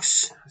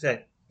dogs! I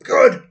said,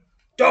 good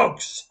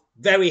dogs!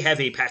 Very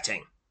heavy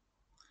petting.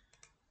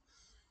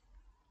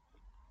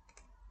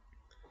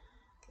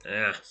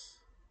 Yeah.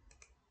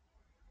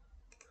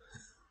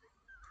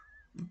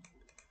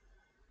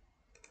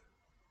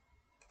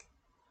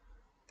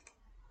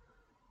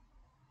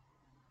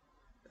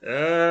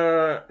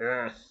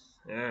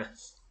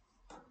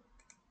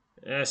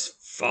 Yes,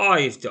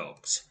 5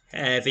 dogs.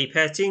 Heavy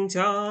petting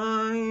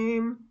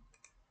time.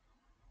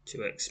 2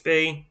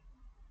 XP.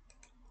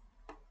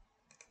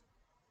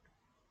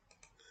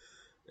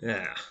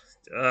 Yeah.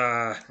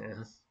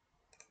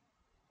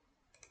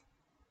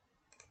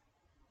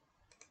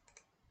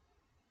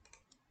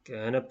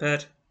 Gonna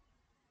pet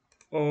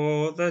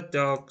all the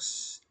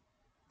dogs,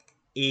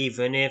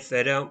 even if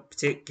they don't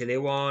particularly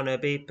want to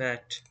be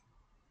pet,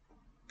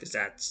 because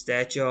that's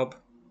their job.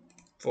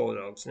 4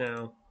 dogs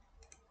now.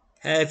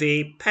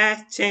 Heavy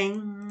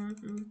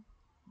petting.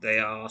 They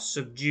are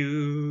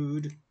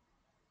subdued.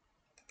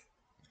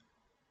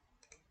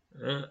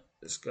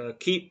 Let's go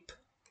keep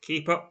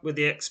up with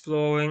the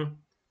exploring.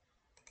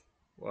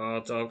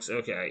 Wild dogs.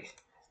 Okay.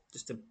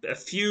 Just a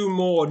few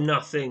more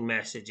nothing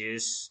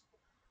messages.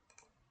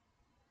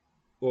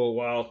 Or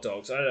wild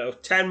dogs. I don't know.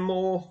 10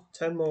 more.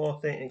 10 more, I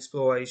think,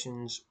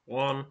 explorations.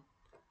 1.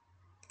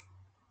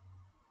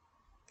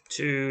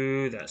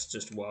 2. That's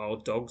just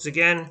wild dogs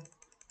again.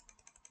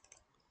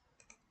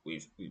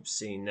 We've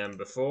seen them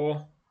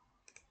before.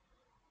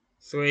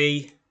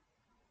 3.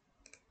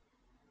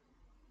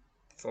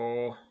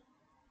 4.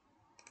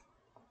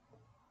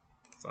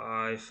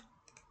 5.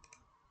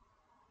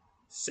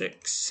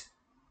 6.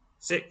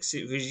 6,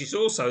 which is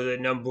also the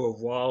number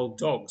of wild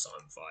dogs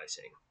I'm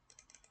fighting.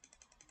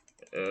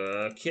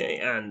 Okay,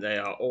 and they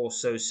are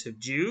also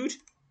subdued.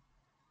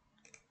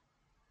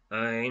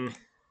 9.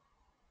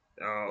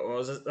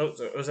 Was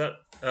that?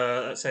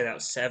 Let's say that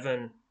was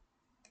 7,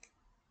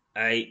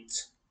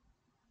 8,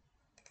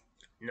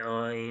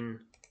 9,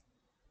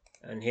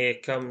 and here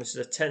comes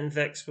the 10th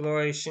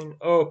exploration.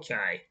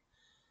 Okay,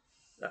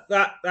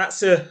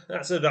 that's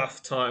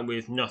enough time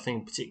with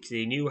nothing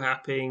particularly new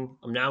happening.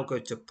 I'm now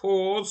going to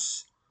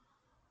pause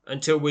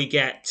until we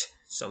get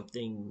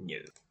something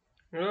new.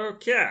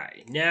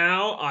 Okay,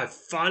 now I've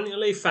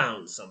finally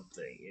found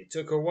something. It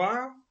took a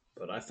while,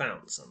 but I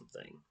found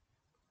something.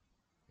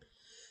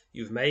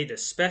 You've made a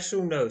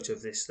special note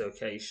of this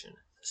location,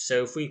 the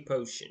Selfie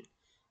Potion.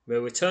 You may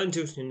return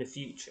to it in the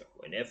future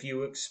whenever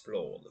you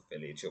explore the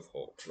village of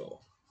Hawklaw.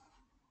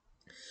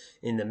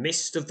 In the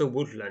midst of the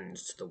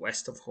woodlands to the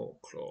west of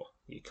Hawklaw,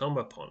 you come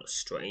upon a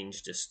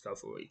strange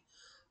discovery,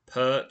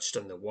 perched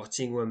on the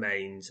rotting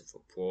remains of a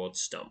broad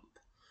stump.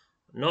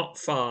 Not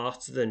far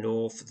to the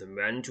north of the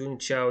meandering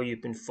trail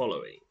you've been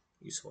following,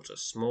 you spot a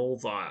small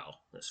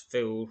vial that's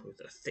filled with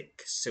a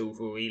thick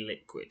silvery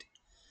liquid.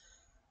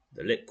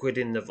 The liquid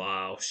in the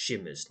vial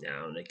shimmers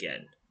now and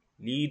again,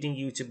 leading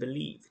you to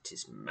believe it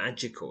is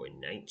magical in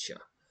nature.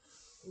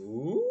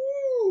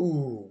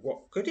 Ooh,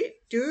 what could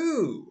it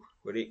do?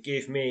 Would it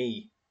give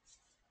me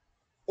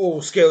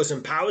all skills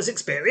and powers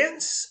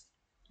experience?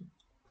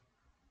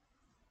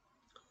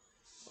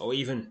 Or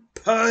even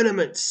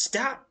permanent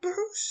stat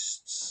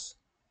boosts?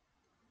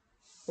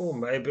 Or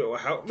maybe it will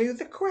help me with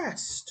the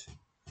quest.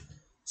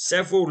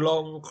 Several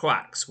long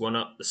cracks run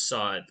up the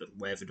side of the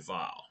weathered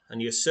vial,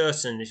 and you're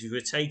certain if you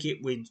could take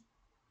it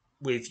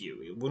with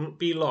you, it wouldn't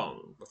be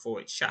long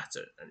before it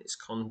shattered and its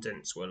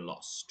contents were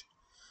lost.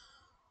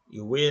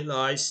 You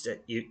realise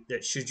that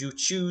should you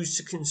choose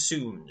to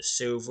consume the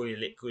silvery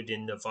liquid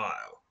in the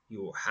vial,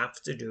 you will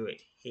have to do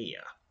it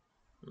here.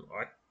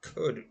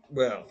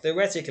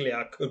 Theoretically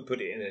I could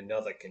put it in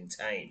another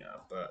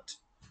container, but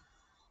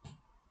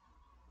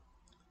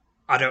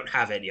I don't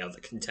have any other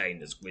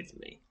containers with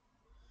me.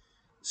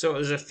 So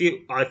there's a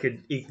few. I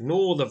could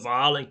ignore the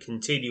vial and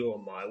continue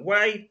on my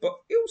way, but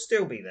it'll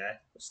still be there.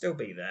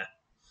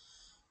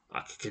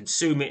 I could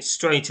consume it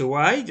straight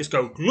away. Just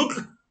go,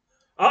 look,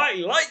 I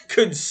like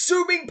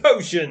consuming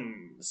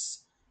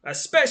potions,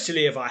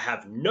 especially if I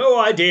have no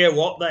idea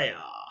what they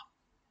are.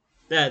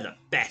 They're the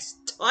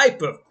best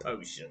type of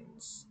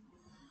potions.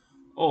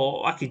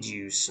 Or I could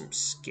use some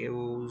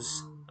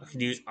skills. I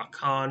could use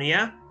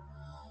Arcania,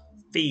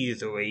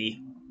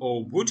 Thievery,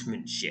 or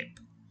Woodmanship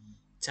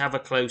to have a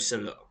closer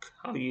look.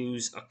 I'll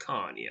use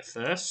Arcania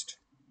first.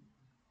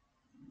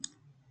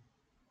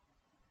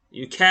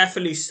 You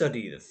carefully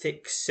study the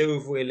thick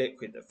silvery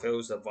liquid that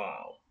fills the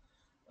vial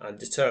and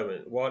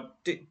determine what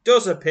it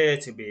does appear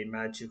to be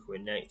magical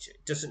in nature.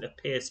 It doesn't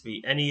appear to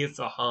be any of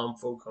the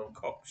harmful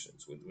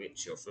concoctions with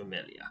which you're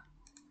familiar.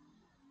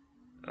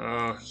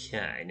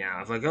 Okay,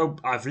 now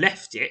I've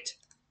left it.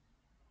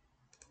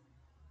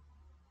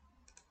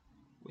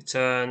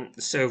 Return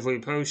the silvery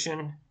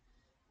potion.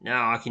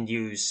 Now I can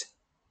use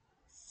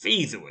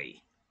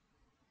Thievery.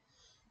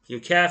 You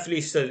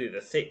carefully study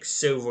the thick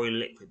silvery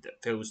liquid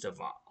that fills the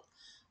vial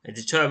and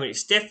determine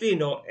it's definitely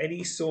not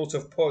any sort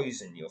of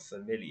poison you're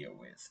familiar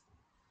with.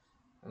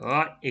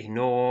 Alright,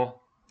 ignore.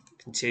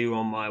 Continue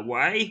on my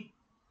way.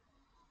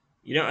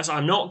 You notice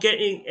I'm not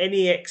getting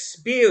any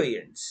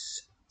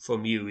experience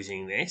from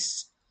using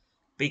this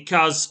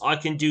because I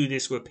can do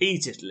this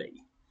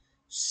repeatedly.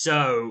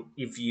 So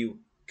if you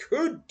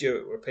could do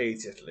it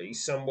repeatedly,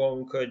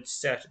 someone could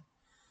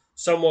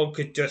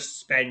just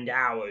spend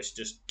hours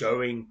just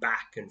going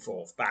back and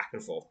forth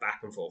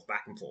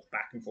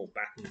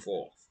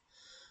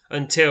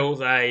until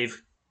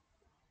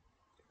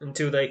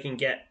they can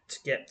get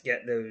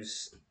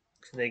those.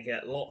 They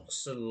get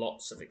lots and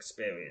lots of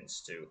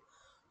experience to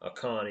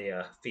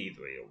Arcania,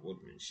 Thievery, or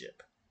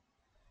Woodmanship,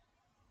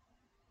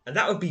 and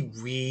that would be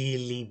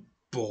really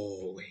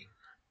boring.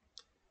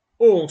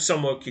 Or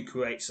someone could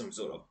create some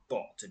sort of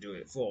bot to do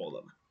it for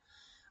them,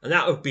 and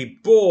that would be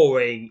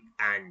boring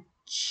and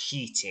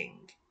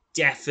cheating.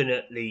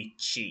 Definitely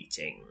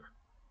cheating.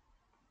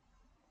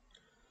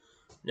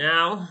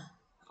 Now,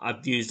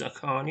 I've used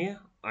Arcania.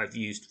 I've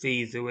used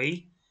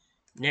Thievery.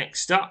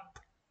 Next up,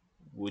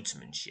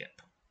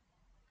 Woodsmanship.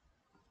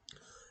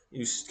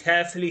 You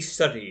carefully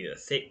study the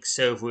thick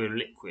silvery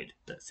liquid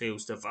that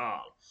fills the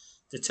vial.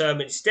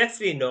 Determine it's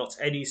definitely not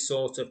any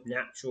sort of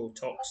natural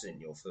toxin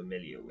you're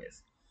familiar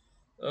with.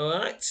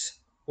 Alright.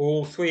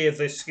 All three of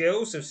the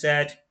skills have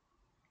said,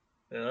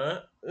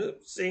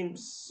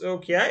 seems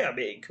okay. I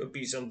mean, it could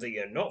be something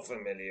you're not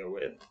familiar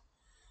with.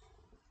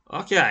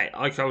 Okay,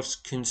 I can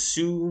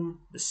consume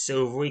the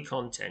silvery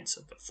contents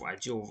of the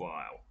fragile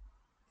vial.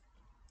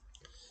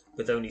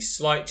 With only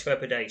slight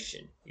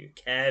trepidation, you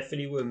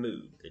carefully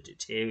remove the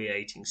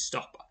deteriorating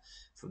stopper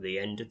from the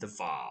end of the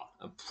vial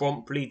and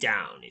promptly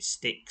down its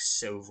thick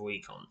silvery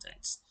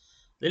contents.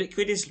 The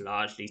liquid is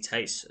largely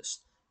tasteless,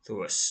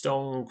 though a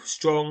strong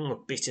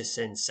bitter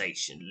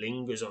sensation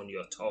lingers on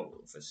your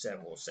tongue for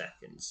several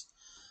seconds.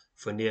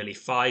 For nearly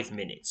 5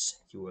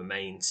 minutes, you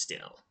remain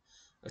still,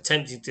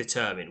 attempting to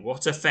determine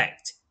what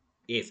effect,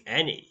 if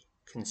any,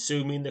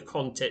 consuming the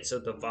contents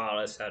of the vial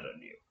has had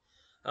on you.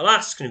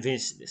 Alas,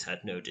 convinced that this had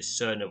no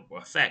discernible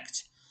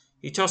effect,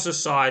 he tossed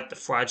aside the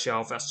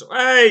fragile vessel.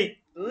 Hey,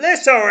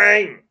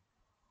 littering!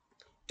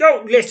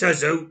 Don't litter,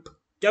 Zoop!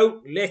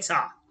 Don't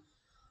litter!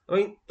 I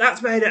mean,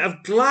 that's made out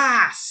of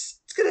glass.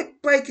 It's going to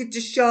break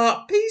into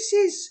sharp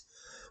pieces.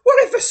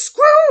 What if a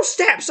squirrel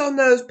steps on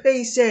those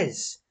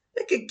pieces?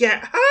 They could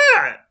get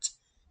hurt.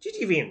 Did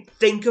you even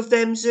think of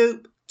them,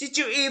 Zoop? Did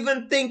you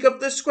even think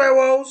of the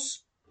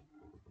squirrels?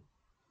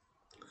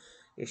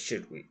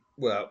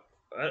 Well,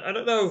 I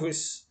don't know if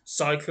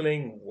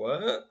recycling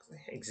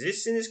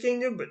exists in this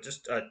kingdom, but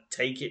just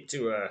take it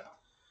to a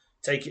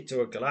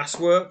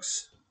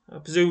glassworks.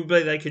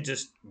 Presumably they could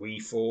just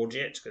reforge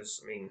it,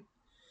 because I mean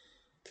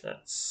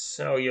that's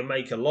how you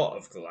make a lot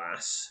of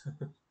glass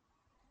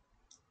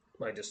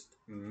by just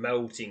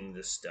melting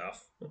the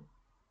stuff.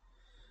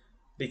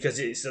 Because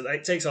it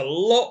takes a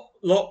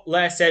lot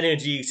less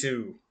energy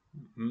to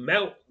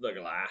melt the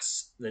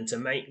glass than to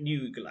make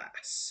new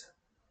glass.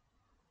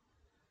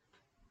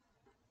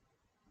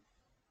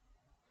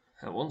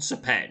 And once a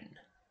pen,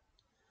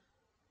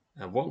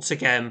 and once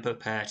again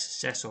prepare to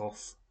set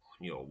off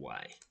on your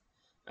way.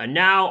 And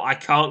now I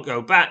can't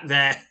go back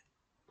there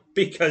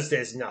because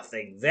there's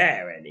nothing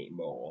there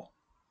anymore.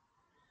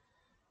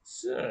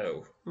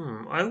 So,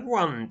 I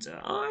wonder.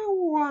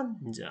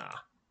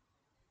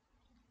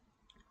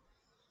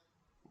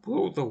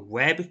 Will the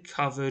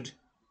web-covered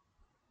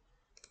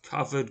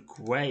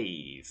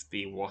grave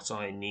be what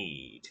I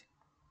need?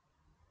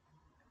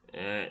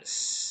 Let's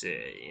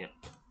see.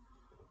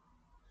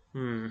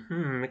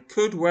 It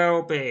could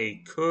well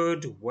be.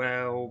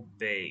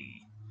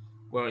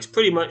 Well, it's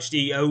pretty much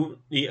the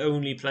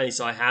only place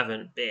I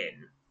haven't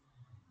been.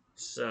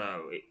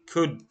 So it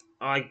could.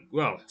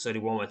 It's only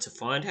one way to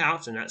find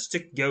out, and that's to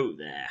go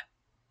there.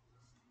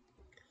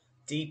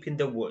 Deep in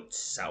the woods,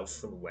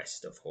 south and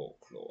west of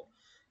Hawklaw,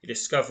 you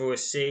discover a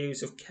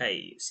series of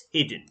caves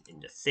hidden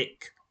in the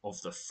thick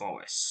of the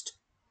forest.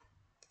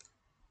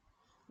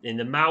 In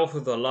the mouth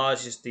of the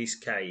largest of these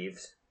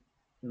caves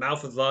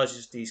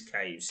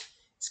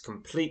is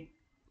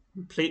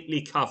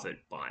completely covered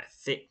by a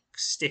thick,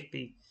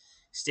 sticky,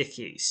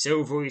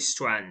 silvery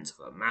strands of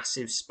a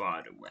massive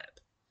spider web.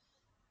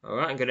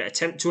 Alright, I'm going to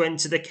attempt to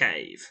enter the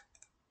cave.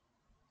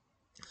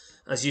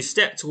 As you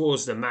step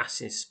towards the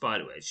massive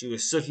spider webs, you are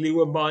suddenly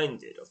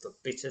reminded of the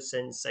bitter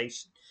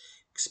sensation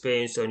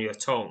experienced on your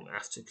tongue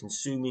after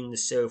consuming the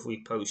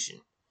silvery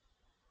potion.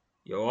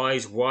 Your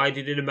eyes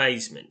widen in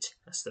amazement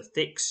as the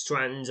thick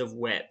strands of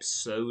web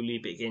slowly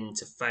begin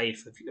to fade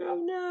from you.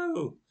 Oh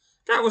no!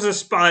 That was a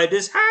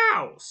spider's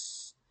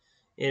house!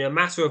 In a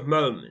matter of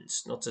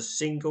moments, not a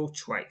single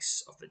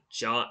trace of the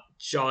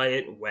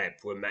giant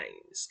web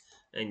remains,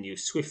 and you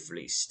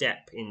swiftly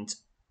step into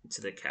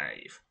the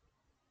cave.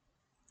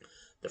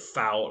 The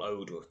foul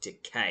odour of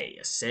decay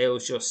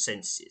assails your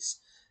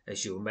senses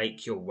as you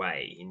make your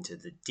way into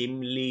the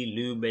dimly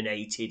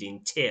illuminated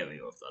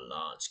interior of the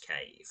large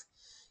cave.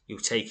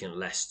 You've taken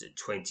less than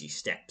 20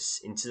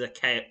 steps into the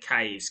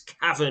cave's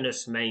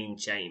cavernous main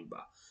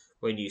chamber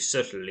when you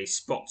suddenly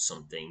spot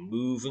something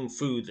moving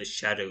through the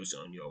shadows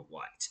on your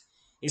right.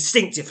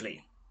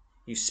 Instinctively,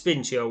 you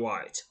spin to your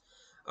right,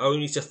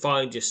 only to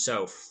find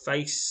yourself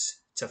face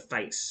to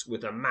face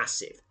with a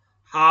massive,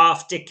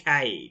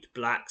 half-decayed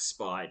black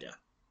spider.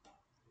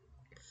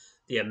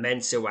 The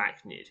immense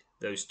arachnid,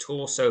 those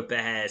torso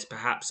bears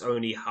perhaps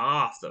only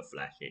half the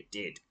flesh it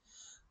did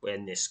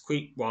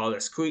while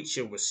this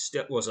creature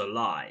was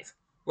alive.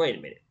 Wait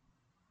a minute.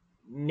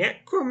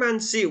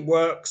 Necromancy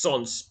works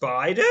on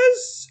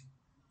spiders?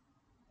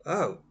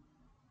 Oh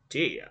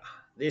dear.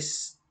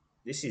 This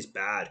is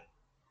bad.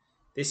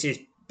 This is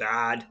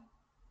bad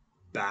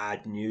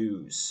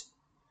news.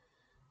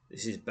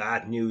 This is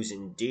bad news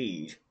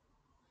indeed.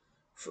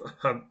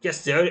 I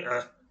guess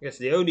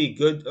the only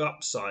good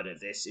upside of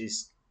this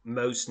is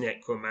most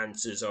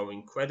necromancers are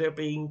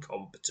incredibly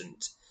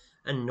incompetent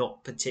and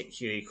not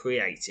particularly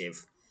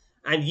creative,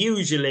 and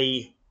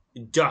usually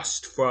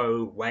dust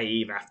throw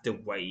wave after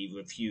wave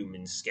of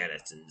human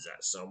skeletons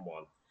at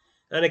someone,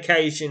 and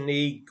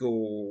occasionally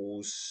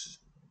ghouls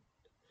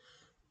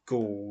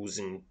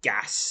and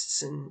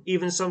ghasts, and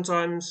even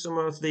sometimes some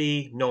of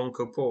the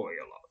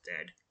non-corporeal are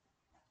dead.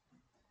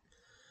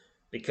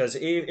 Because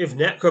if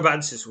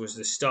necromancers was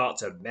the start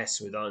to mess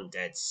with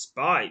undead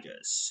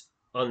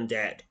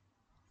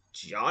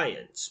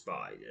giant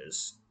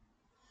spiders,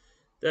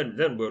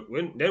 then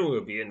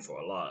we'll be in for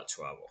a lot of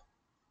trouble.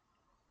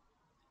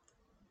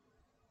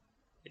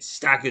 It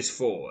staggers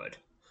forward,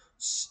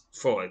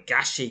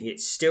 gashing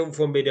its still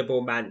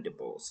formidable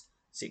mandibles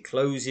as it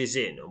closes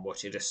in on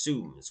what it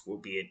assumes will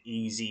be an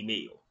easy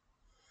meal.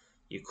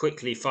 You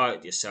quickly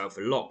find yourself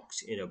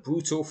locked in a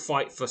brutal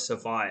fight for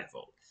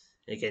survival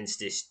against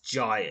this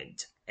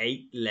giant,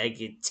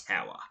 8-legged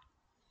tower.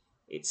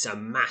 It's a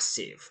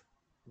massive,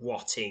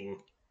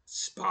 rotting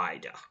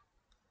spider.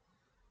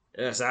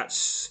 Yes,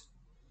 that's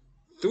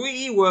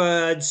 3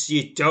 words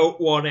you don't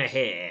want to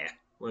hear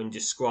when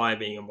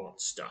describing a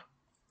monster.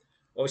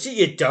 Obviously,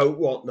 you don't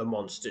want the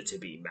monster to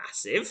be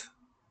massive,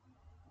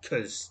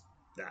 because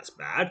that's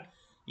bad.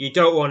 You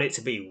don't want it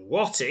to be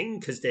rotting,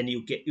 because then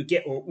you'll get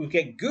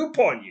goop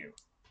on you.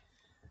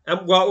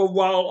 And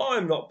while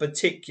I'm not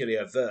particularly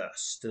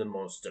averse to the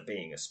monster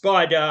being a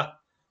spider,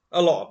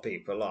 a lot of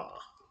people are.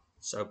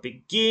 So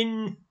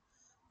begin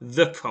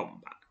the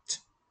combat.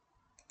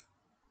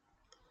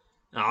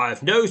 Now, I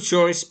have no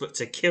choice but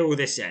to kill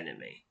this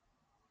enemy.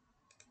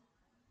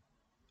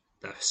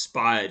 The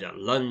spider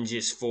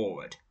lunges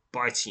forward,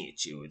 biting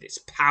at you with its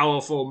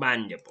powerful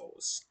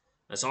mandibles,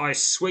 as I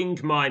swing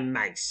my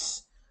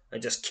mace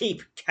and just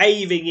keep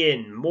caving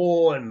in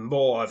more and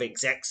more of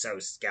its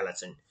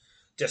exoskeleton.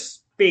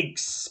 Just big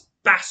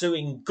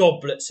spattering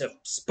goblets of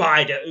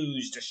spider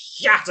ooze to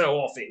shatter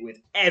off it with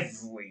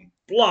every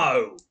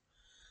blow.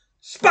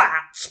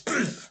 Spat!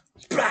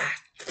 Splat!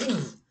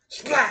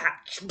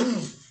 Splat!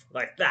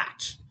 Like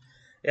that.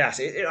 Yes,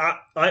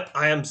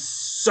 I am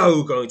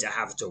so going to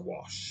have to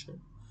wash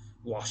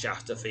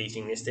after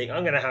feeding this thing.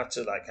 I'm going to have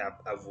to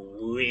have a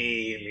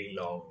really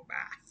long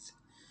bath.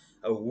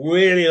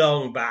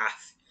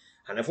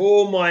 And have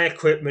all my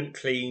equipment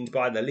cleaned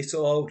by the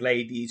little old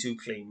ladies who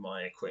clean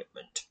my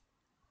equipment.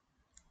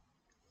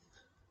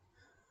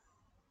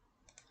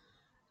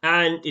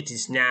 And it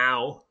is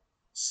now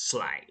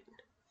slain.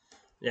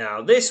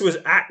 Now, this was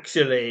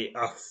actually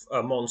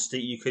a monster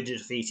you could have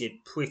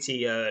defeated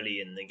pretty early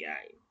in the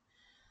game.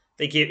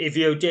 If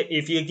you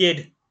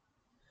did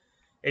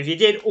If you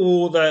did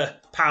all the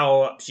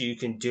power-ups you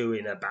can do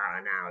in about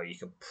an hour, you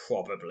could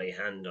probably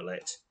handle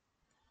it.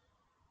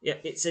 Yeah,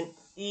 it's an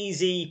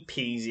easy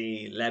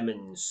peasy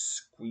lemon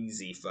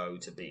squeezy foe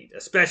to beat,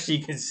 especially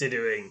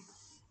considering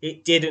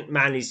it didn't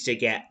manage to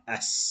get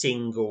a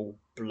single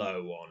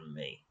blow on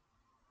me.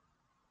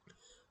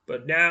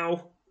 But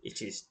now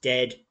it is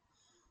dead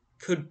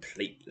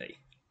completely.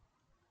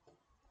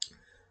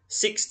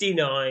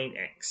 69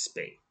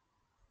 XP.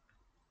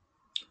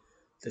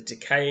 The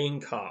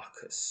decaying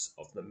carcass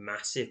of the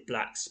massive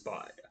black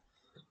spider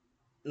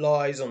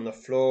lies on the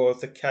floor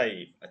of the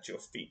cave at your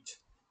feet.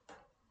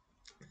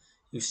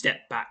 You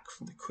step back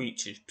from the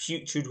creature's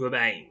putrid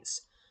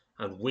remains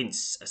and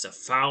wince as a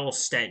foul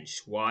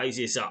stench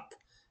rises up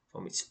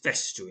from its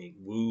festering,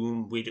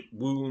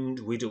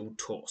 wound-riddled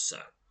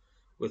torso.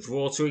 With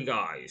watering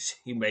eyes,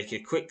 you make a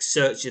quick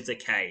search of the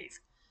cave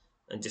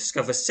and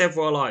discover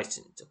several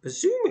items that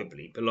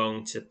presumably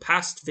belong to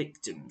past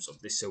victims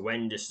of this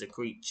horrendous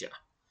creature.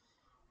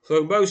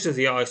 Though most of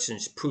the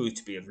items prove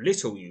to be of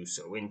little use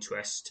or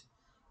interest,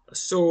 a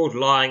sword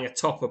lying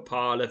atop a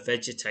pile of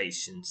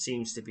vegetation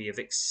seems to be of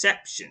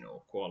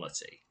exceptional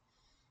quality.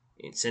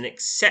 It's an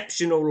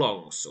exceptional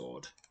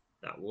longsword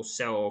that will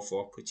sell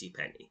for a pretty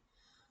penny.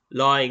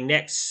 Lying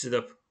next to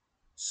the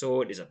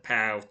sword is a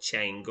pair of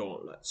chain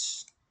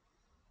gauntlets.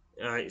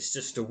 It's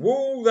just a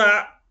rule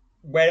that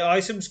when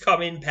items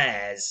come in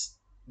pairs,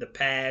 the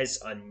pairs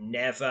are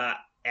never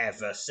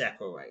ever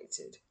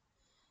separated.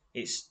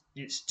 It's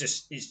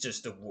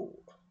just a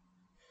rule.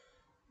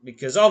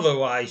 Because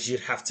otherwise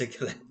you'd have to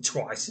collect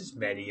twice as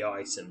many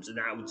items, and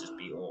that would just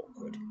be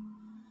awkward.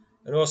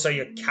 And also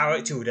your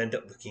character would end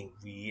up looking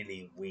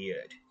really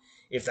weird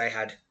if they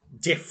had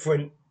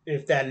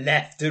if their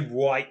left and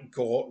right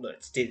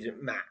gauntlets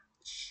didn't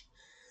match.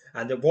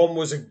 And the one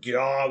was a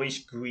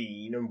garish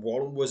green and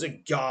one was a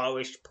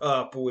garish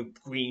purple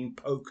with green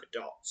polka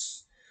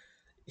dots.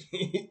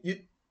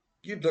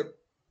 you'd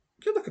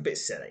look a bit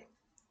silly.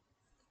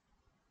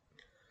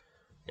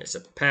 It's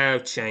a pair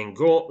of chain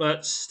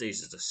gauntlets.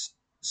 These are the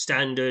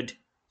standard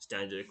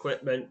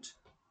equipment.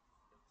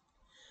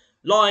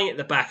 Lying at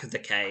the back of the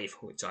cave,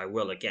 which I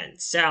will again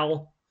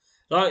sell.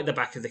 Lying at the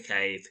back of the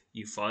cave,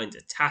 you find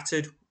a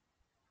tattered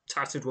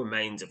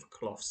remains of a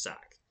cloth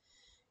sack.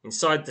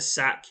 Inside the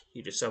sack,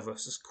 you discover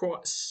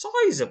quite a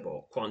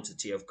sizable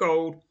quantity of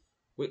gold,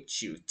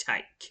 which you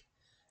take.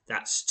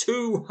 That's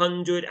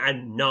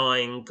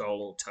 209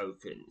 gold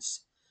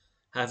tokens.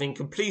 Having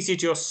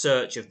completed your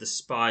search of the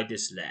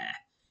spider's lair,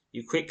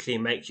 you quickly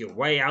make your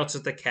way out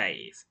of the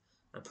cave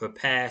and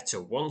prepare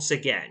to once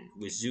again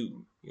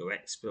resume your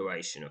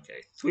exploration.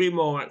 Okay, 3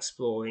 more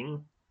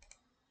exploring.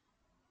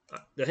 I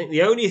think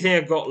the only thing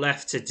I've got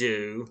left to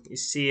do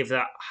is see if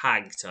that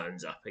hag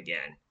turns up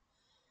again.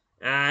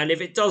 And if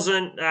it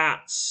doesn't,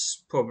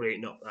 that's probably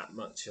not that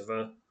much of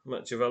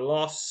a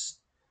loss.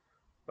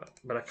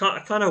 But I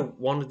kind of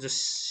wanted to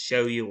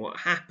show you what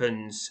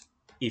happens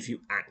if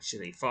you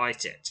actually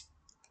fight it.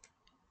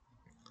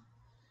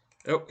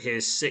 Oh,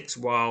 here's 6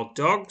 wild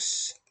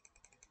dogs.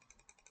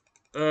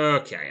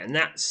 Okay, and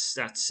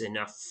that's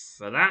enough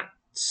for that.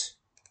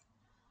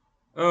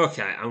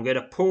 Okay, I'm going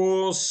to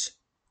pause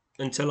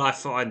until I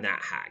find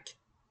that hag.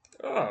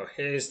 Oh,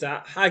 here's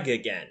that hag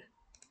again.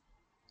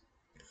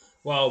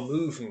 While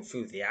moving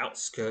through the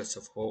outskirts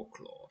of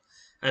Hawklaw,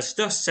 as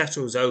dust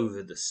settles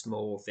over the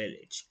small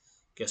village,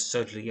 you're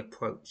suddenly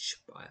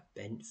approached by a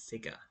bent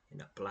figure in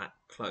a black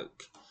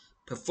cloak.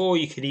 Before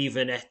you can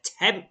even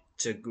attempt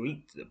to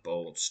greet the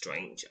bold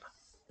stranger,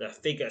 the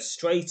figure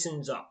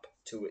straightens up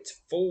to its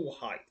full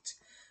height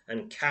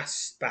and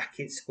casts back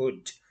its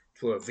hood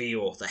to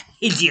reveal the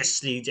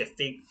hideously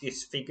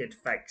disfigured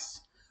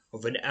face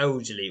of an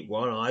elderly,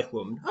 one-eyed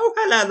woman. Oh,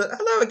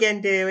 hello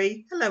again,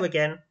 dearie. Hello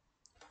again.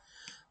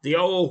 The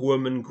old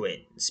woman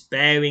grins,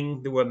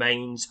 bearing the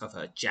remains of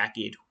her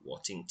jagged,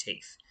 rotting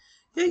teeth.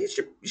 Yeah, you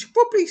should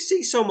probably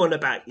see someone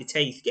about your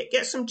teeth.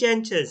 Get some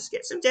dentures.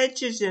 Get some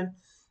dentures,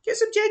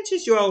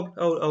 you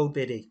old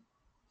biddy.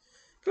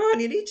 Come on,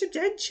 you need some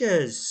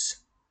dentures.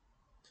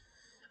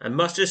 And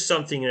mutters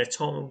something in a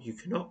tongue you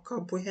cannot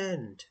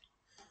comprehend.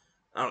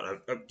 Oh,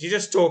 no, you're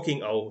just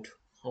talking old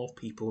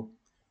people.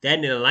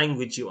 Then, in a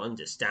language you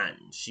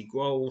understand, she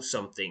growls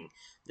something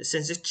that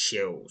sends a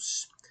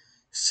chills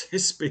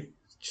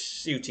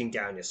shooting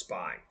down your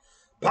spine.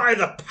 By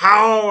the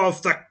power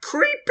of the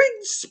creeping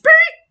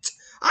spirit,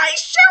 I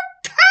shall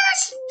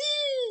curse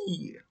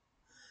thee!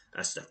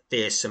 As the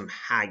fearsome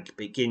hag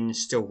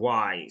begins to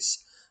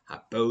rise,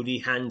 her bony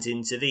hands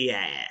into the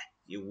air,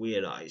 you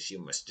realize you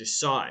must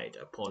decide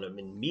upon an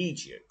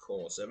immediate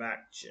course of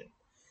action.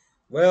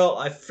 Well,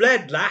 I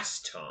fled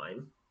last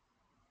time,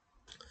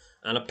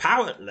 and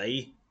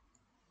apparently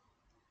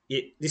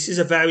this is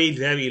a very,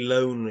 very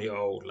lonely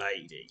old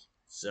lady.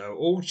 So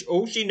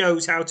all she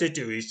knows how to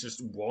do is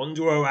just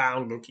wander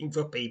around looking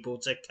for people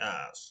to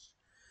curse.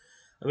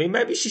 I mean,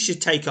 maybe she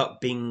should take up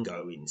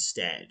bingo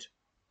instead.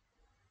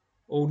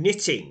 Or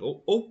knitting,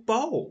 or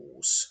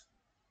bowls.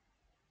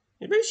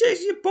 Maybe she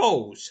has your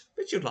bowls.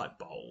 I bet you'd like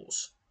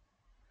bowls.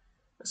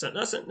 That's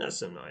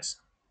nice.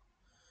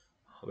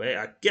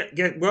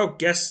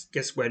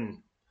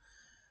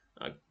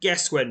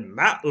 guess when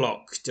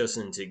Matlock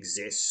doesn't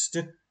exist,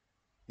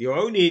 the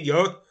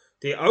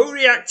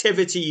only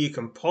activity you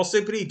can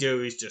possibly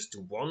do is just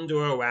wander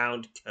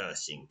around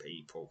cursing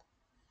people.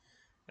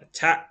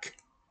 Attack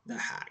the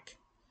hag.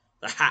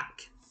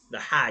 The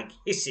hag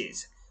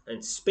hisses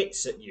and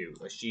spits at you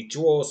as she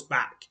draws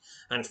back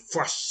and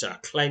thrusts her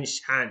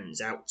clenched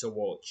hands out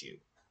towards you.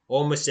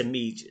 Almost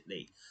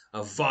immediately,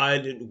 a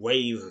violent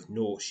wave of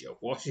nausea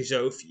washes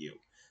over you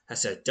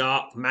as her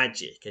dark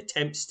magic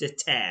attempts to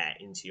tear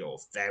into your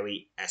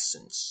very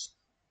essence.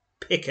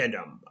 Pick a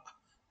number.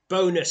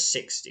 Bonus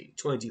 60.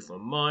 20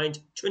 from mind,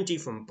 20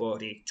 from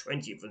body,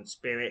 20 from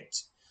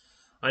spirit.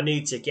 I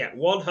need to get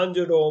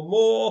 100 or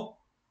more,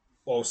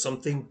 or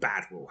something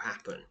bad will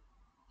happen.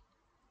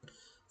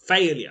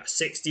 Failure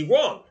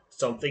 61.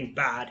 Something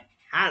bad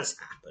has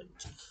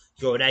happened.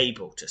 You're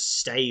unable to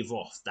stave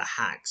off the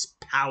hag's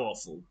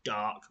powerful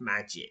dark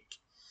magic.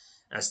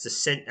 As the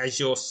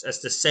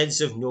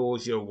sense of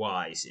nausea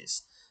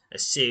rises, a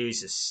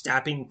series of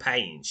stabbing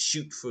pains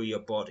shoot through your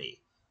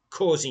body,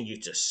 causing you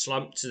to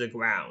slump to the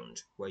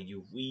ground, where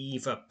you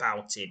writhe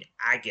about in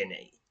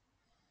agony.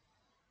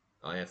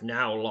 I have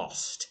now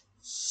lost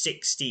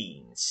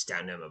 16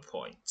 stamina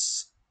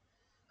points.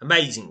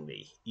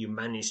 Amazingly, you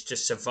manage to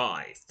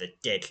survive the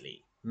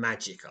deadly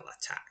magical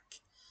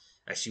attack,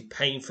 as you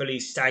painfully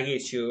stagger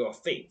to your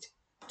feet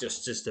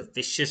just as the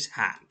vicious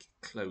hag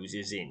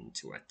closes in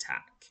to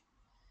attack.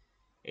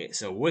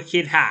 It's a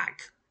wicked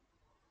hag.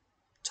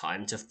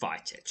 Time to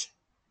fight it.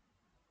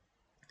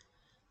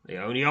 The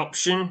only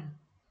option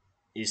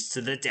is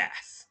to the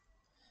death.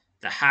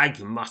 The hag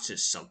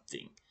mutters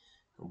something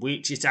and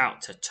reaches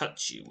out to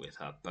touch you with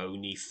her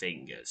bony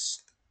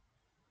fingers.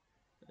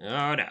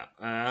 Oh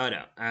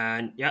no,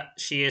 and yep,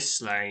 she is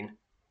slain.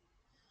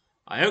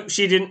 I hope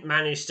she didn't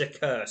manage to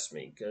curse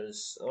me,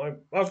 because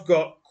I've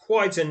got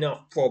quite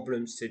enough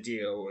problems to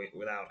deal with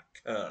without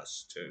a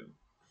curse too.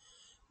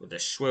 With a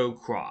shrill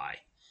cry,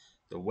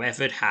 the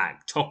weathered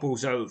hag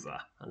topples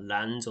over and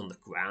lands on the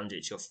ground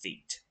at your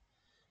feet.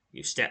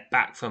 You step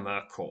back from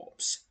her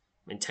corpse,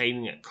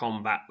 maintaining a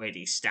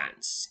combat-ready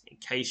stance in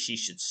case she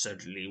should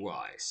suddenly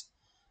rise.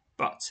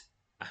 But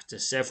after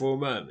several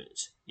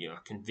moments, you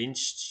are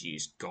convinced she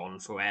is gone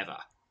forever.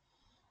 A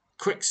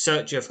quick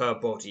search of her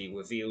body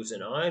reveals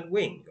an iron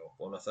ring of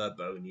one of her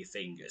bony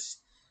fingers.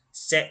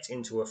 Set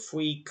into a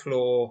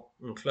 3-claw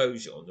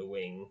enclosure on the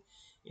wing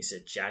is a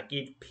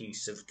jagged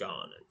piece of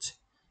garnet.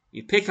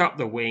 You pick up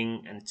the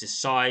wing and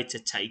decide to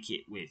take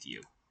it with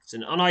you. It's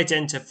an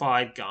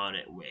unidentified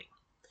garnet ring.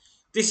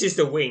 This is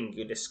the wing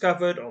you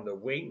discovered on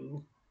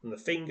the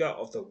finger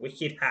of the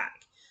wicked hag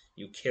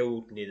you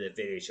killed near the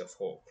village of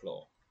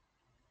Hawklaw.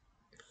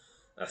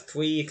 A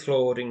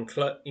 3-clawed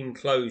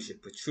enclosure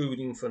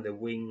protruding from the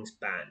wing's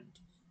band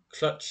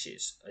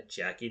clutches a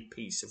jagged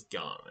piece of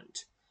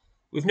garment.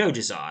 With no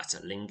desire to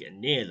linger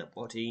near the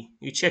body,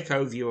 you check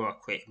over your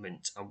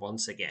equipment and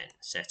once again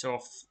set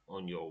off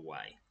on your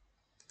way.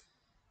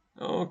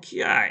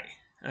 Okay,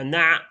 and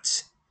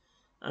that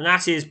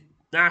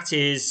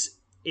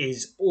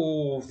is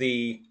all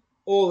the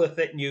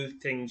new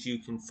things you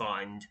can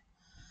find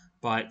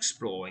by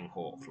exploring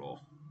Hawklaw.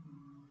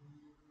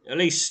 At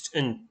least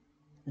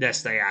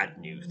unless they add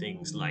new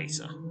things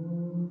later.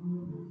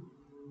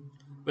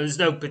 But there's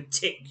no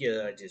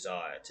particular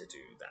desire to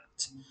do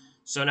that.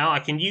 So now I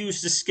can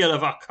use the skill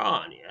of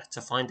Arcania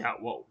to find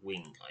out what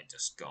wing I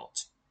just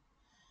got.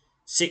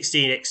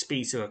 16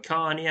 XP to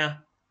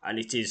Arcania, and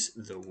it is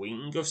the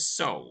Wing of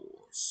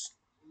Souls.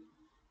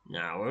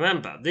 Now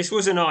remember, this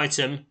was an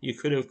item you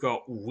could have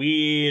got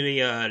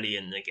really early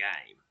in the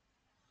game.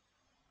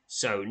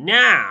 So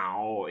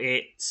now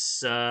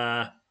it's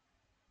not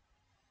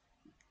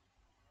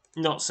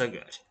so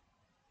good.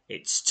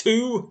 It's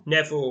 2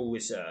 Neville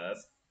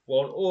Reserve,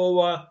 1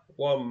 Aura,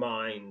 1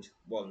 Mind,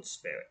 1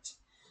 Spirit.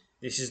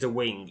 This is the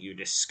wing you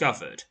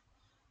discovered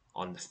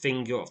on the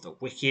finger of the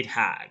wicked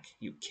hag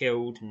you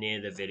killed near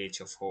the village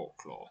of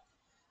Hawklaw.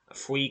 A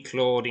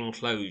 3-clawed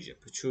enclosure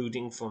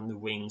protruding from the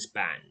wing's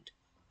band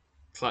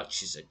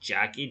clutches a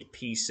jagged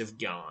piece of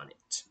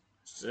garnet.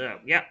 So,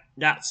 yep,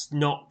 that's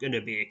not going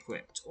to be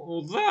equipped.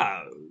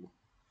 Although,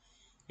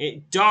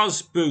 it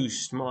does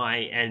boost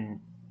my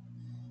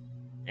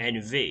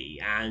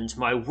NV, and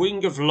my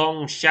Wing of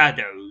Long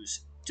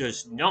Shadows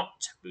does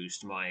not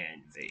boost my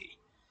NV.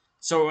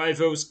 So if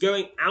I was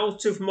going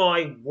out of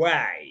my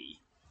way...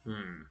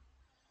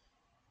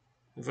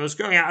 If I was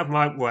going out of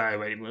my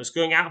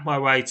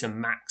way to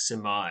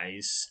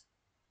maximize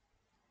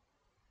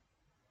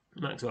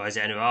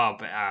NR,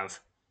 but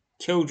have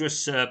Kildress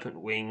Serpent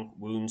Wing,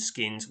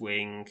 Woundskin's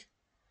Wing,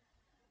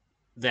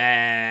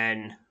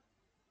 then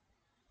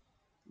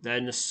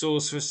the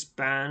Sorceress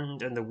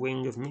Band and the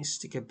Wing of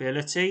Mystic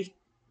Ability.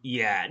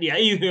 Yeah.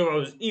 Even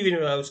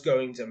if I was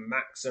going to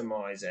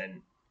maximize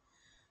and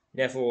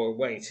Neville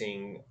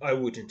awaiting, I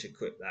wouldn't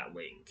equip that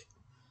wing.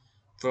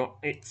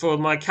 For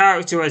my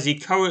character as he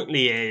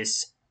currently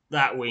is,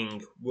 that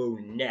wing will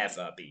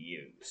never be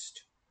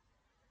used.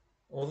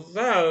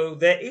 Although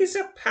there is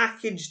a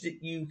package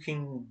that you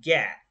can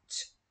get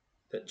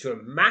that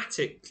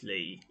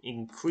dramatically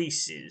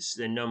increases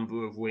the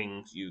number of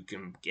wings you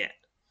can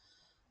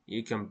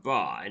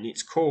buy, and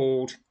it's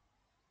called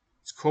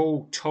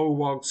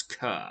Tolwog's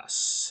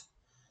Curse.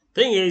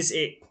 Thing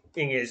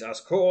is,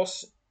 of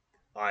course,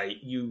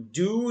 you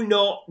do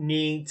not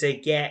need to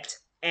get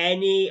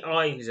any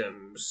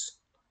items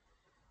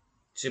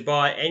to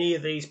buy any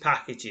of these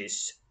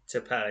packages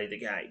to play the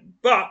game,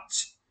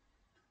 but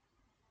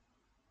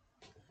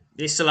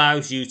this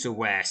allows you to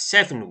wear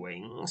 7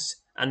 wings,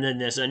 and then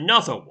there's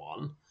another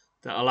one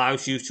that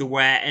allows you to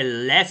wear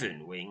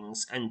 11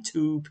 wings and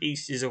 2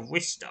 pieces of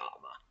wrist armor.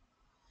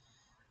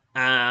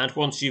 And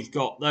once you've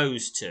got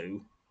those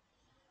 2,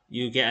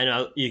 you get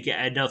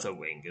another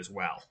wing as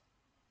well.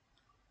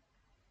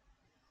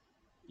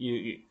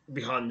 You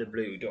behind the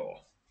blue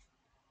door.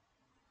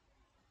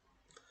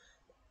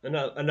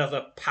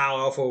 Another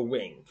powerful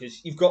wing,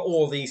 because you've got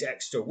all these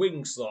extra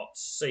wing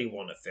slots, so you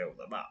want to fill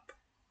them up.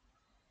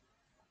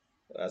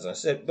 As I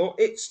said,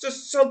 it's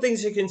just something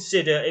to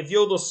consider if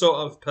you're the sort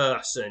of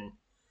person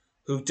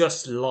who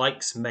just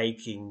likes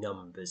making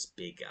numbers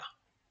bigger.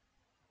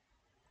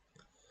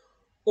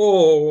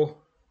 Or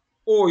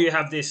you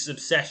have this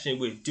obsession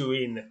with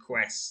doing the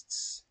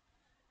quests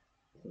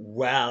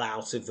well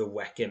out of the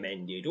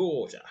recommended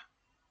order.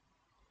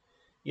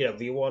 You know,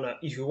 if you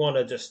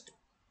wanna just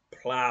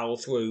plough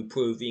through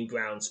Proving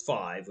Grounds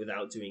 5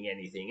 without doing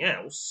anything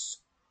else,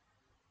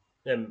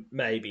 then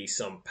maybe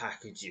some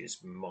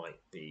packages might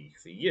be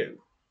for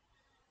you.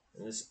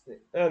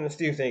 And a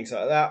few things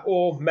like that.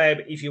 Or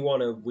maybe if you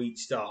want to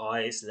reach the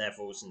highest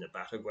levels in the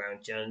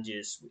Battleground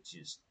challenges, which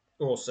is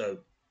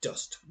also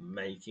just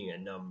making a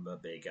number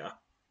bigger.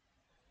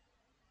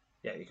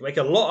 Yeah, you can make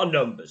a lot of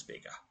numbers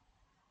bigger.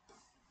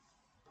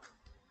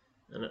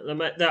 And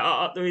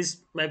there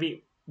is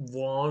maybe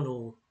 1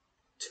 or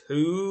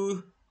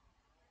 2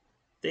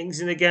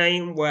 things in the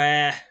game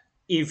where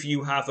if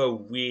you have a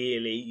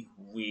really,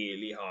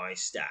 really high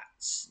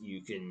stats,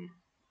 you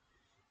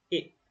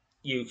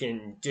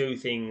can do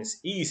things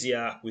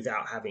easier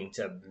without having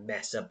to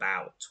mess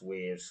around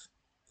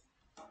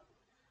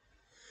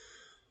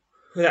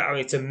with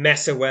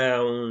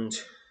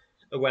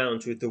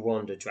the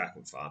Wander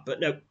Dragonfire. But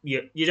no,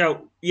 you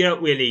don't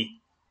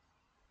really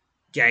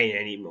gain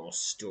any more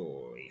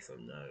story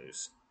from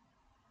those.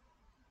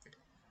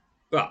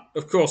 But,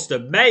 of course, the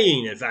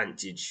main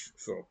advantage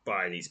for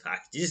buying these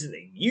packages isn't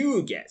that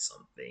you get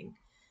something.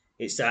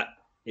 It's that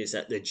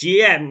the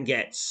GM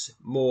gets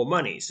more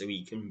money, so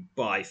he can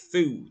buy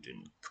food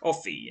and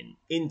coffee and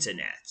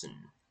internet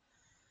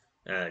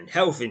and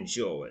health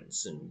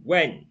insurance and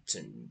rent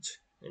and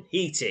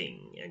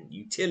heating and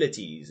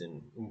utilities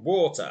and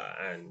water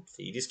and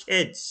feed his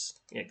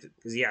kids. Yeah,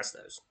 because he has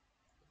those.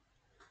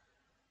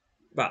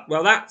 But,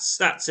 well,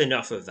 that's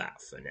enough of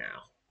that for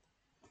now.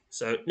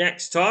 So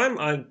next time,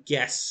 I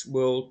guess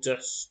we'll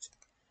have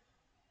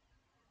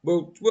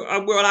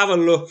a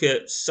look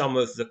at some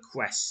of the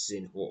quests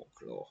in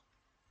Hawklaw.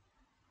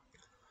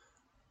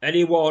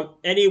 Any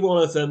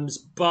one of them's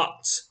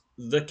but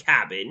the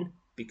cabin,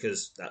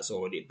 because that's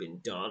already been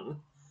done.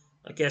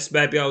 I guess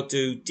maybe I'll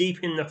do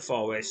Deep in the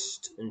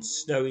Forest and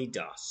Snowy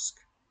Dusk.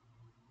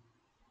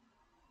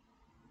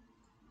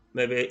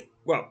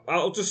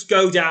 I'll just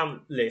go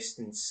down the list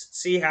and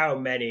see how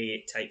many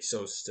it takes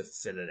us to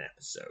fill an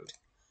episode.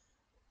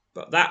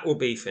 But that will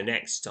be for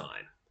next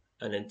time.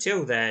 And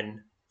until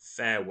then,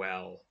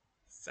 farewell,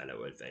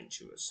 fellow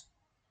adventurers.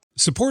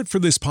 Support for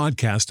this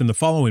podcast and the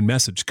following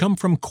message come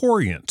from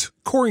Corient.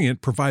 Corient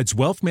provides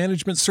wealth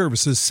management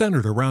services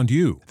centered around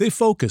you. They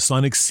focus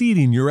on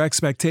exceeding your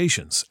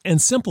expectations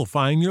and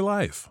simplifying your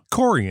life.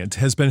 Corient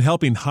has been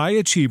helping high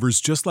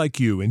achievers just like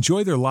you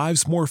enjoy their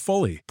lives more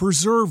fully,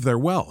 preserve their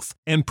wealth,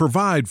 and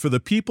provide for the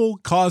people,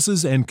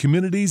 causes, and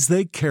communities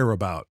they care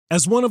about.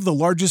 As one of the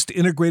largest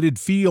integrated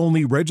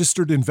fee-only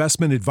registered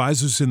investment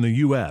advisors in the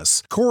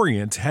U.S.,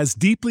 Corient has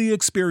deeply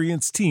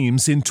experienced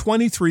teams in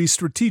 23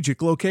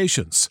 strategic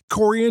locations.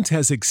 Corient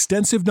has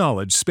extensive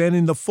knowledge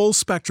spanning the full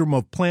spectrum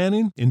of planning,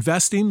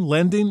 investing,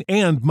 lending,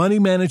 and money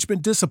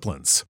management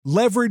disciplines.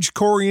 Leverage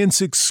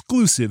Corient's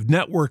exclusive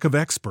network of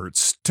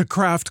experts to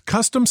craft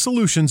custom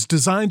solutions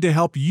designed to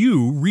help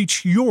you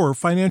reach your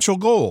financial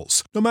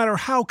goals, no matter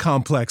how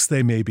complex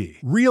they may be.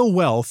 Real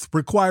wealth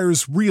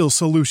requires real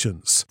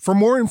solutions. For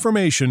more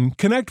information,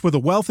 connect with a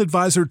wealth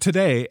advisor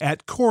today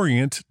at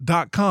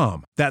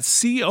Corient.com.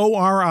 That's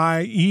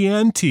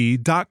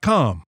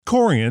Corient.com.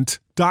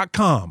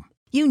 Corient.com.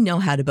 You know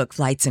how to book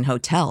flights and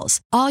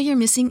hotels. All you're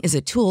missing is a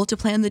tool to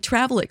plan the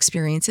travel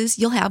experiences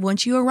you'll have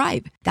once you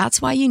arrive.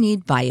 That's why you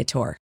need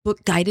Viator.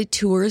 Book guided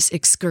tours,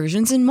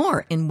 excursions, and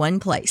more in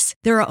one place.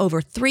 There are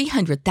over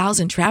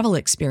 300,000 travel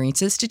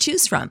experiences to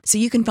choose from, so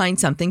you can find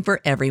something for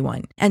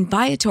everyone. And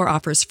Viator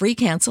offers free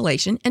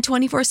cancellation and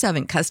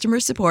 24/7 customer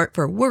support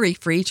for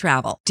worry-free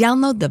travel.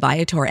 Download the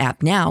Viator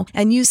app now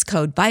and use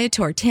code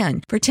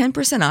Viator10 for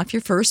 10% off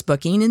your first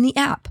booking in the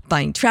app.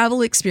 Find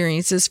travel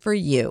experiences for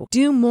you.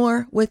 Do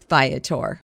more with Viator.